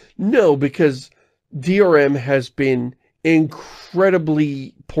abandon? No, because DRM has been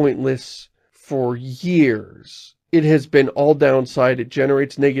incredibly pointless for years. it has been all downside. It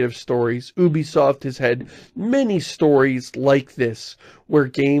generates negative stories. Ubisoft has had many stories like this where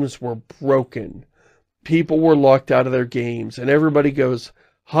games were broken. People were locked out of their games, and everybody goes,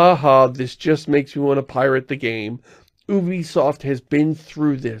 ha ha, this just makes me want to pirate the game. Ubisoft has been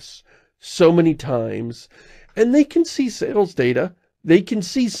through this so many times, and they can see sales data. They can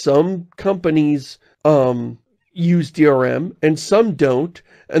see some companies use DRM and some don't,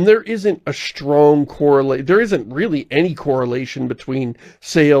 and there isn't a strong correlation. There isn't really any correlation between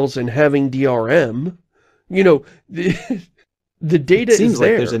sales and having DRM. You know, the data is there. It seems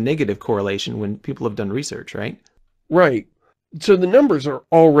like there's a negative correlation when people have done research, right? Right. So the numbers are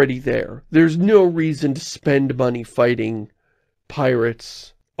already there. There's no reason to spend money fighting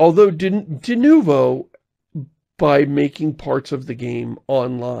pirates. Although Denuvo, by making parts of the game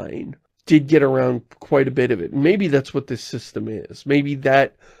online, did get around quite a bit of it. Maybe that's what this system is. Maybe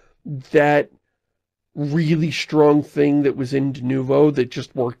that really strong thing that was in Denuvo that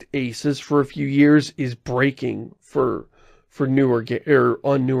just worked aces for a few years is breaking for newer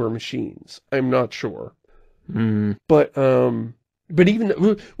on newer machines. I'm not sure. But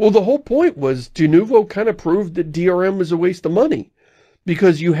even, well, the whole point was Denuvo kind of proved that DRM was a waste of money,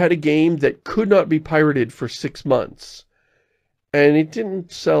 because you had a game that could not be pirated for 6 months, and it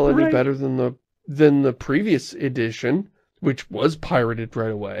didn't sell any better than the previous edition, which was pirated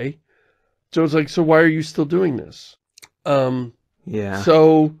right away. So it's like, so why are you still doing this? Yeah.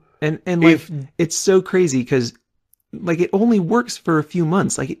 So and like, it's so crazy because like it only works for a few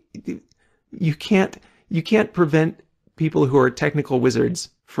months. Like you can't prevent people who are technical wizards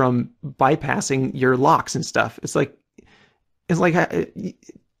from bypassing your locks and stuff. It's like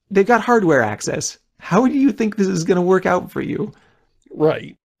they've got hardware access. How do you think this is going to work out for you?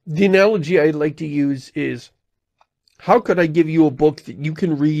 Right. The analogy I like to use is, how could I give you a book that you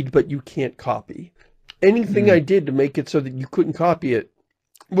can read but you can't copy? Anything I did to make it so that you couldn't copy it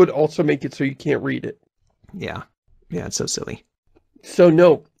would also make it so you can't read it. Yeah. Yeah, it's so silly. So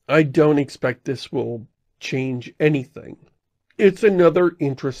no, I don't expect this will change anything. It's another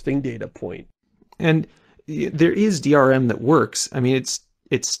interesting data point. And there is DRM that works. I mean, it's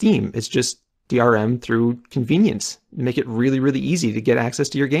Steam. It's just DRM through convenience. Make it really, really easy to get access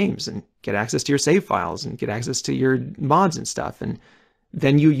to your games and get access to your save files and get access to your mods and stuff. And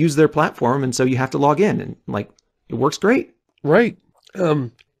then you use their platform, and so you have to log in, and like, it works great. Right.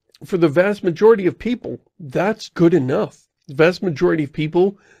 For the vast majority of people, that's good enough. The vast majority of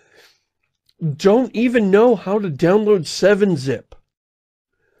people don't even know how to download 7-zip.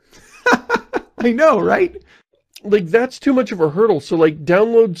 I know, right? Like, that's too much of a hurdle. So, like,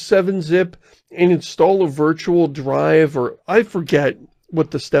 download 7-zip and install a virtual drive, or I forget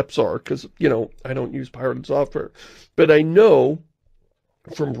what the steps are, because, you know, I don't use pirated software. But I know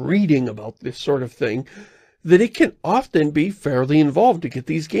from reading about this sort of thing that it can often be fairly involved to get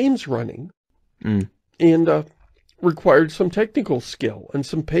these games running. And required some technical skill and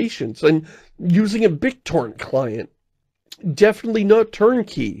some patience, and using a BitTorrent client. Definitely not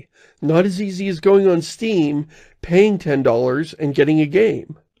turnkey. Not as easy as going on Steam, paying $10 and getting a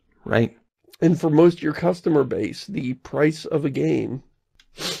game. Right. And for most of your customer base, the price of a game,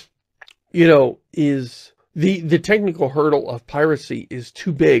 you know, is the technical hurdle of piracy is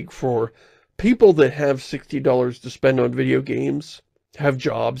too big for people that have $60 to spend on video games, have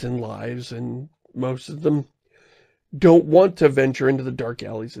jobs and lives, and most of them don't want to venture into the dark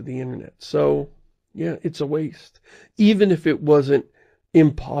alleys of the internet. So, yeah, it's a waste. Even if it wasn't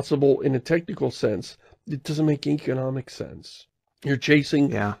impossible in a technical sense, it doesn't make economic sense. You're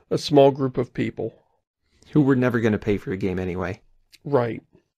chasing a small group of people who were never going to pay for a game anyway. Right.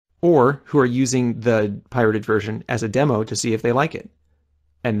 Or who are using the pirated version as a demo to see if they like it.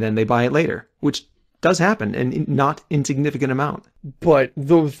 And then they buy it later, which does happen, and not insignificant amount. But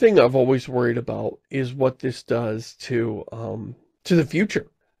the thing I've always worried about is what this does to the future.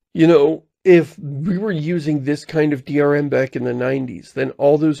 You know, if we were using this kind of DRM back in the 90s, then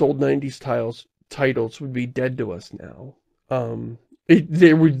all those old 90s titles would be dead to us now.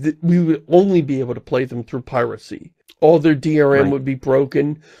 We would only be able to play them through piracy. All their DRM would be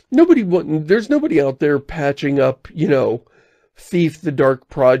broken. There's nobody out there patching up, you know, Thief the Dark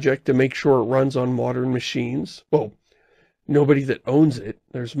Project to make sure it runs on modern machines. Well, nobody that owns it.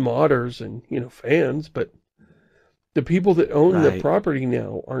 There's modders and, you know, fans, but the people that own the property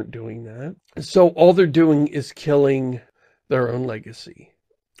now aren't doing that. So all they're doing is killing their own legacy.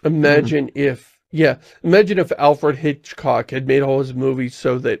 Imagine if Alfred Hitchcock had made all his movies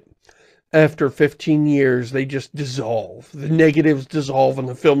so that after 15 years, they just dissolve. The negatives dissolve and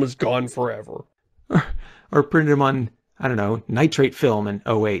the film is gone forever. Or printed them on, I don't know, nitrate film in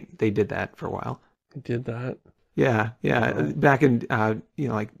 2008. They did that for a while. They did that. Yeah, yeah. Back in,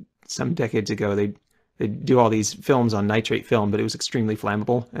 like some decades ago, they do all these films on nitrate film, but it was extremely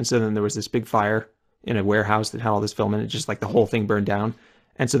flammable. And so then there was this big fire in a warehouse that had all this film in it, just like the whole thing burned down.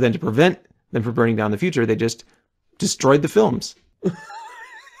 And so then to prevent them from burning down in the future, they just destroyed the films.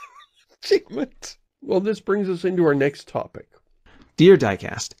 Damn it. Well, this brings us into our next topic. Dear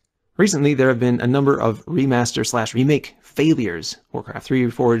Diecast, recently there have been a number of remaster/remake failures. Warcraft 3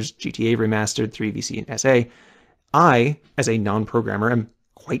 Reforged, GTA Remastered, 3VC and SA. I, as a non-programmer, am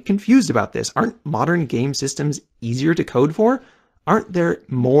quite confused about this. Aren't modern game systems easier to code for? Aren't there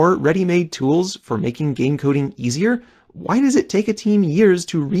more ready-made tools for making game coding easier? Why does it take a team years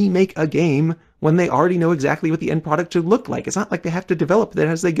to remake a game when they already know exactly what the end product should look like? It's not like they have to develop that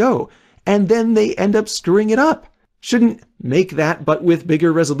as they go. And then they end up screwing it up. Shouldn't make that, but with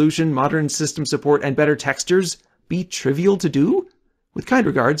bigger resolution, modern system support, and better textures, be trivial to do? With kind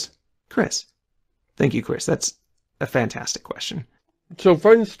regards, Chris. Thank you, Chris. That's a fantastic question. So,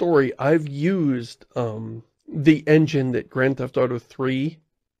 fun story, I've used the engine that Grand Theft Auto 3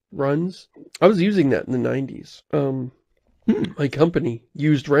 runs. I was using that in the 90s. My company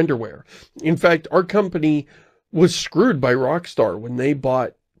used renderware. In fact, our company was screwed by Rockstar when they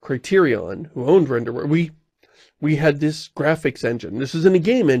bought Criterion, who owned renderware. We had this graphics engine. This isn't a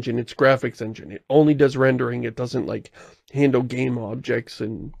game engine, it's graphics engine. It only does rendering. It doesn't, like, handle game objects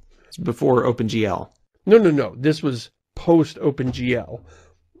and... It's before OpenGL. No. This was post-OpenGL.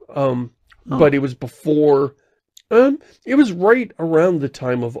 But it was before... it was right around the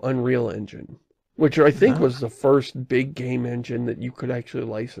time of Unreal Engine, which I think was the first big game engine that you could actually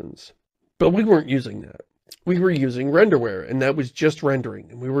license. But we weren't using that. We were using renderware, and that was just rendering.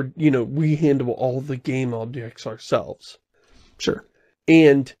 And we were, we handle all the game objects ourselves. Sure.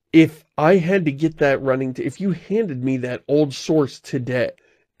 And if I had to get that running, if you handed me that old source today,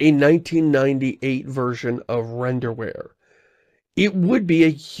 a 1998 version of renderware, it would be a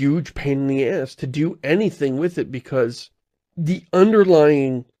huge pain in the ass to do anything with it because the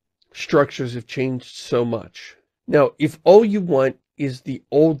underlying structures have changed so much. Now, if all you want is the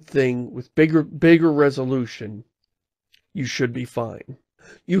old thing with bigger resolution, you should be fine.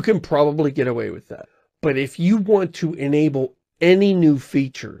 You can probably get away with that. But if you want to enable any new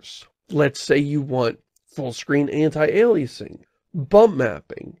features, let's say you want full screen anti-aliasing, bump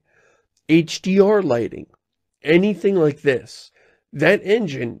mapping, HDR lighting, anything like this, that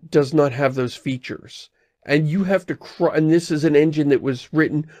engine does not have those features. And you have to and this is an engine that was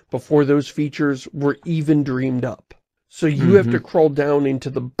written before those features were even dreamed up. So you have to crawl down into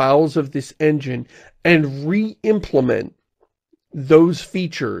the bowels of this engine and re-implement those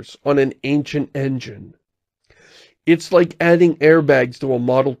features on an ancient engine. It's like adding airbags to a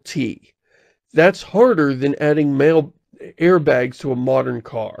Model T. That's harder than adding airbags to a modern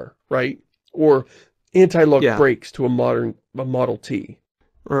car, right? Or anti-lock brakes to a Model T.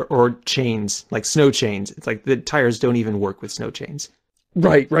 Or chains, like snow chains. It's like the tires don't even work with snow chains.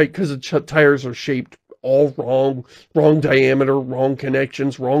 Right, because the tires are shaped all wrong diameter, wrong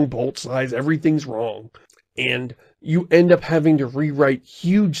connections, wrong bolt size, everything's wrong. And you end up having to rewrite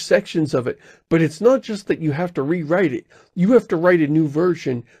huge sections of it. But it's not just that you have to rewrite it. You have to write a new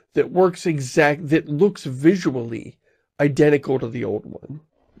version that works that looks visually identical to the old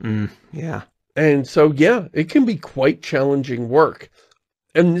one. Yeah. And so, yeah, it can be quite challenging work.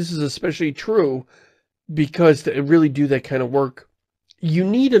 And this is especially true because to really do that kind of work, you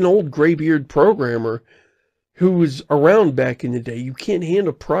need an old graybeard programmer who was around back in the day. You can't hand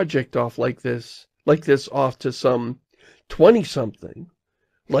a project off like this off to some 20-something.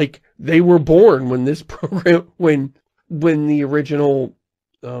 Like, they were born when this program, when the original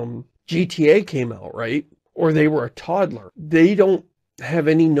GTA came out, right? Or they were a toddler. They don't have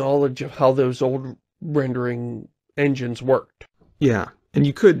any knowledge of how those old rendering engines worked. Yeah, and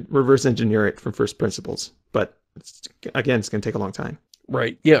you could reverse engineer it from first principles, but again, it's going to take a long time.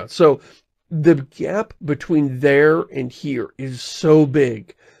 Right, yeah. So the gap between there and here is so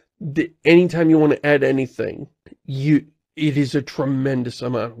big that anytime you want to add anything, it is a tremendous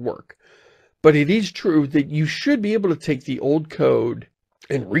amount of work. But it is true that you should be able to take the old code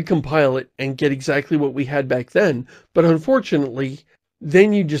and recompile it and get exactly what we had back then. But unfortunately,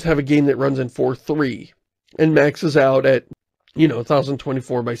 then you just have a game that runs in 4.3 and maxes out at,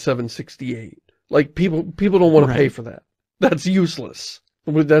 1024 by 768. Like, people don't want to pay for that. That's useless.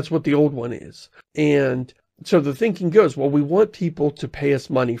 That's what the old one is. And so the thinking goes, well, we want people to pay us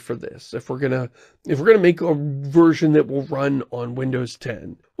money for this. If we're gonna make a version that will run on Windows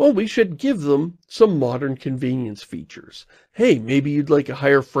 10, well, we should give them some modern convenience features. Hey, maybe you'd like a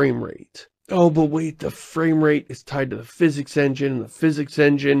higher frame rate. Oh, but wait, the frame rate is tied to the physics engine, and the physics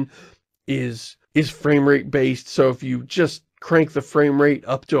engine is is frame rate based. So if you just crank the frame rate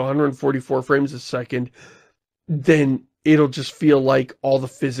up to 144 frames a second, then it'll just feel like all the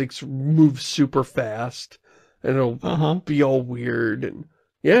physics move super fast and it'll be all weird. And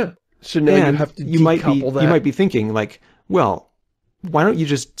yeah. So now you have to decouple that. You might be thinking like, well, why don't you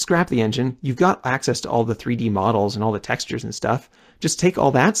just scrap the engine? You've got access to all the 3D models and all the textures and stuff. Just take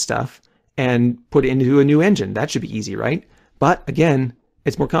all that stuff and put it into a new engine. That should be easy, right? But again,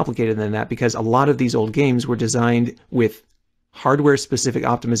 it's more complicated than that because a lot of these old games were designed with hardware-specific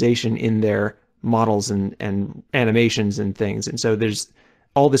optimization in their models and animations and things. And so there's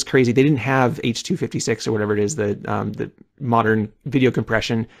all this crazy. They didn't have H.256 or whatever it is, the modern video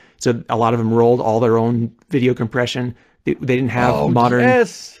compression. So a lot of them rolled all their own video compression. They didn't have modern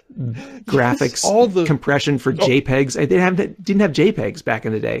graphics compression for JPEGs. They didn't have JPEGs back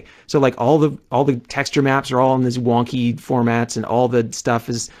in the day. So like all the texture maps are all in these wonky formats, and all the stuff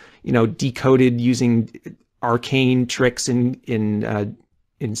is decoded using arcane tricks in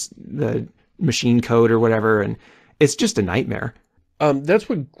the machine code or whatever, and it's just a nightmare. That's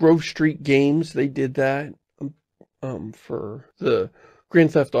what Grove Street Games, they did that for the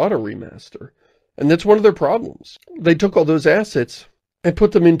Grand Theft Auto remaster. And that's one of their problems. They took all those assets and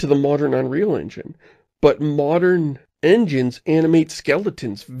put them into the modern Unreal Engine. But modern engines animate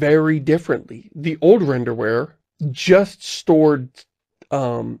skeletons very differently. The old renderware just stored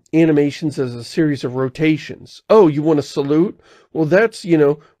animations as a series of rotations. Oh, you want to salute? Well, that's,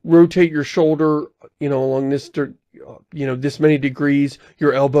 rotate your shoulder, along this, this many degrees,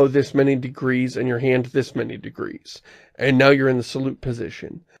 your elbow this many degrees, and your hand this many degrees. And now you're in the salute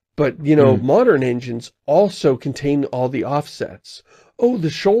position. But, modern engines also contain all the offsets. Oh, the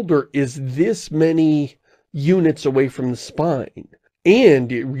shoulder is this many units away from the spine.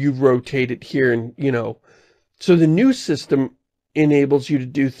 And you rotate it here and, So the new system enables you to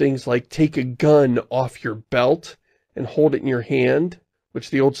do things like take a gun off your belt and hold it in your hand,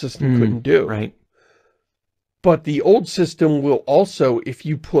 which the old system couldn't do. Right. But the old system will also, if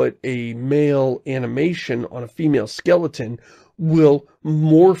you put a male animation on a female skeleton, will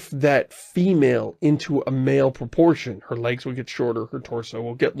morph that female into a male proportion. Her legs will get shorter, her torso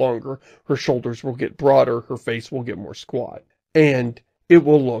will get longer, her shoulders will get broader, her face will get more squat. And it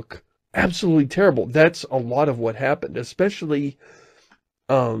will look absolutely terrible. That's a lot of what happened, especially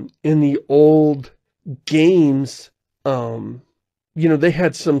in the old games. They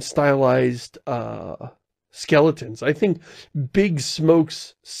had some stylized skeletons. I think Big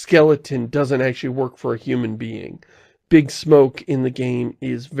Smoke's skeleton doesn't actually work for a human being. Big Smoke in the game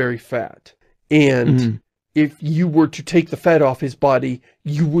is very fat. And if you were to take the fat off his body,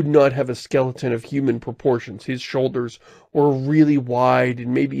 you would not have a skeleton of human proportions. His shoulders were really wide,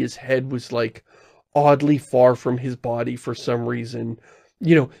 and maybe his head was like oddly far from his body for some reason.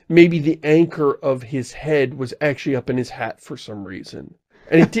 Maybe the anchor of his head was actually up in his hat for some reason.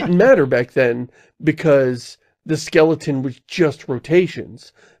 And it didn't matter back then because the skeleton was just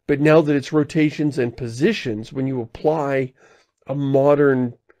rotations. But now that it's rotations and positions, when you apply a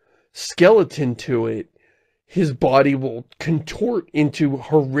modern skeleton to it, his body will contort into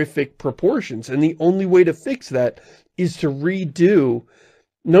horrific proportions. And the only way to fix that is to redo.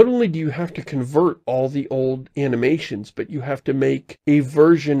 Not only do you have to convert all the old animations, but you have to make a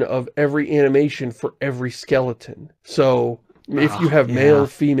version of every animation for every skeleton. So if you have male,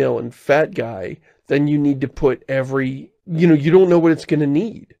 female, and fat guy, then you need to put every, you don't know what it's going to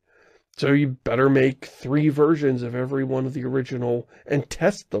need. So you better make 3 versions of every one of the original and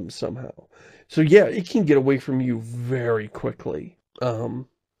test them somehow. So yeah, it can get away from you very quickly.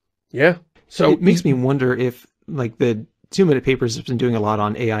 Yeah. So it makes me wonder if like the 2 Minute Papers has been doing a lot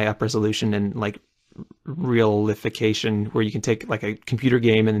on AI up resolution and like realification, where you can take like a computer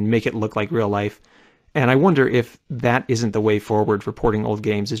game and make it look like real life. And I wonder if that isn't the way forward for porting old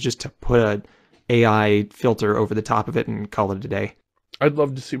games, is just to put a AI filter over the top of it and call it a day. I'd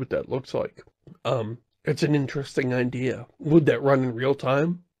love to see what that looks like. It's an interesting idea. Would that run in real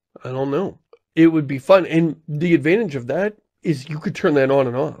time? I don't know. It would be fun. And the advantage of that is you could turn that on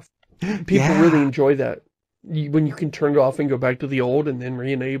and off. People really enjoy that. When you can turn it off and go back to the old and then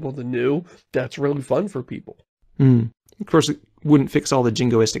re-enable the new, that's really fun for people. Of course, it wouldn't fix all the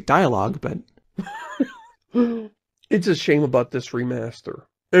jingoistic dialogue, but... It's a shame about this remaster.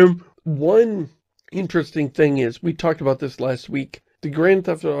 And one interesting thing is, we talked about this last week, the Grand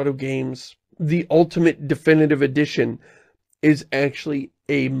Theft Auto games, the Ultimate Definitive Edition is actually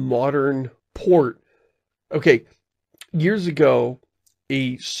a modern port. Okay, years ago,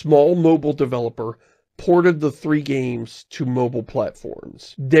 a small mobile developer ported the 3 games to mobile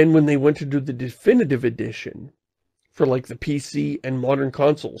platforms. Then when they went to do the Definitive Edition for like the PC and modern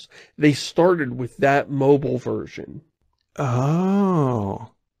consoles. They started with that mobile version.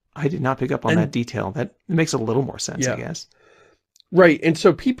 Oh, I did not pick up on that detail. That makes a little more sense, I guess. Right, and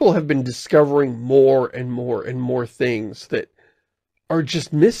so people have been discovering more and more and more things that are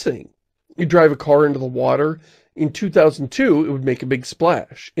just missing. You drive a car into the water. In 2002, it would make a big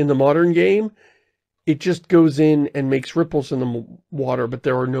splash. In the modern game, it just goes in and makes ripples in the water, but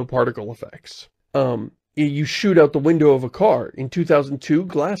there are no particle effects. You shoot out the window of a car. In 2002,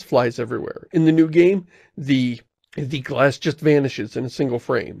 glass flies everywhere. In the new game, the glass just vanishes in a single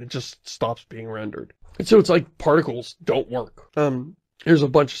frame. It just stops being rendered. And so it's like particles don't work. There's a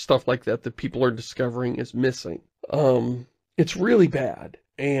bunch of stuff like that that people are discovering is missing. It's really bad.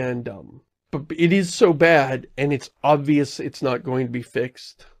 And, but it is so bad, and it's obvious it's not going to be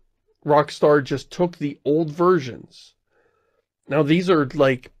fixed. Rockstar just took the old versions. Now these are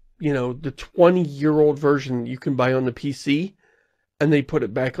like, you know, the 20-year-old version you can buy on the PC, and they put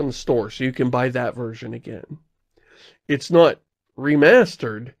it back on the store, so you can buy that version again. It's not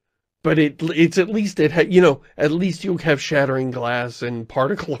remastered, but it's at least, you know, at least you'll have shattering glass and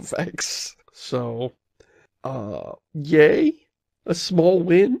particle effects. So, yay? A small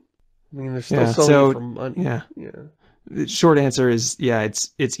win? I mean, they're still selling it for money. Yeah. The short answer is, yeah,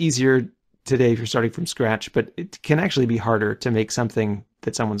 it's easier today if you're starting from scratch, but it can actually be harder to make something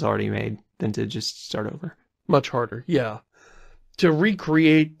that someone's already made than to just start over. Much harder, yeah. To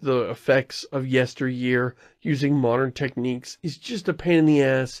recreate the effects of yesteryear using modern techniques is just a pain in the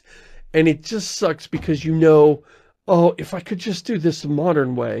ass, and it just sucks because you know, oh, if I could just do this the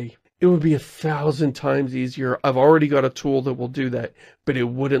modern way, it would be 1,000 times easier. I've already got a tool that will do that, but it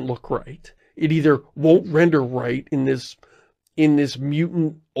wouldn't look right. It either won't render right in this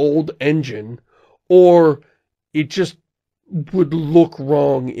mutant old engine, or it just would look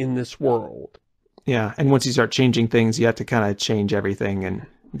wrong in this world. Yeah, and once you start changing things, you have to kind of change everything, and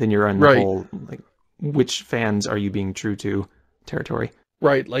then you're on the whole, like, which fans are you being true to territory.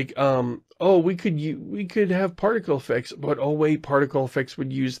 Right, like, oh, we could have particle effects, but oh wait, particle effects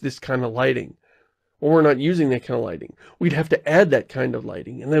would use this kind of lighting. Well, we're not using that kind of lighting. We'd have to add that kind of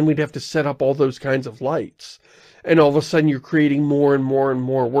lighting, and then we'd have to set up all those kinds of lights. And all of a sudden you're creating more and more and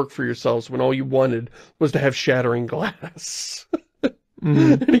more work for yourselves when all you wanted was to have shattering glass.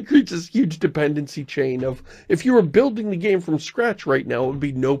 And it creates this huge dependency chain of, if you were building the game from scratch right now, it would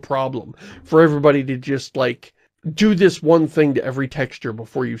be no problem for everybody to just, like, do this one thing to every texture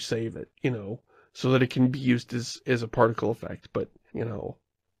before you save it, you know, so that it can be used as a particle effect. But, you know,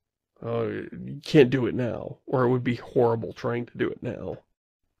 you can't do it now, or it would be horrible trying to do it now.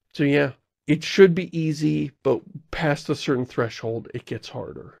 So yeah, it should be easy, but past a certain threshold, it gets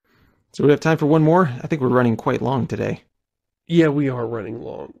harder. So we have time for one more? I think we're running quite long today. Yeah, we are running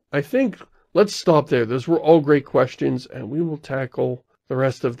long. I think let's stop there. Those were all great questions, and we will tackle the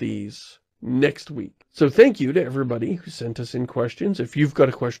rest of these next week. So thank you to everybody who sent us in questions. If you've got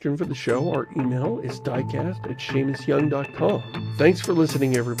a question for the show, our email is diecast@shamusyoung.com. Thanks for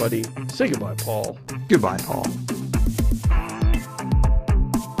listening, everybody. Say goodbye, Paul. Goodbye, Paul.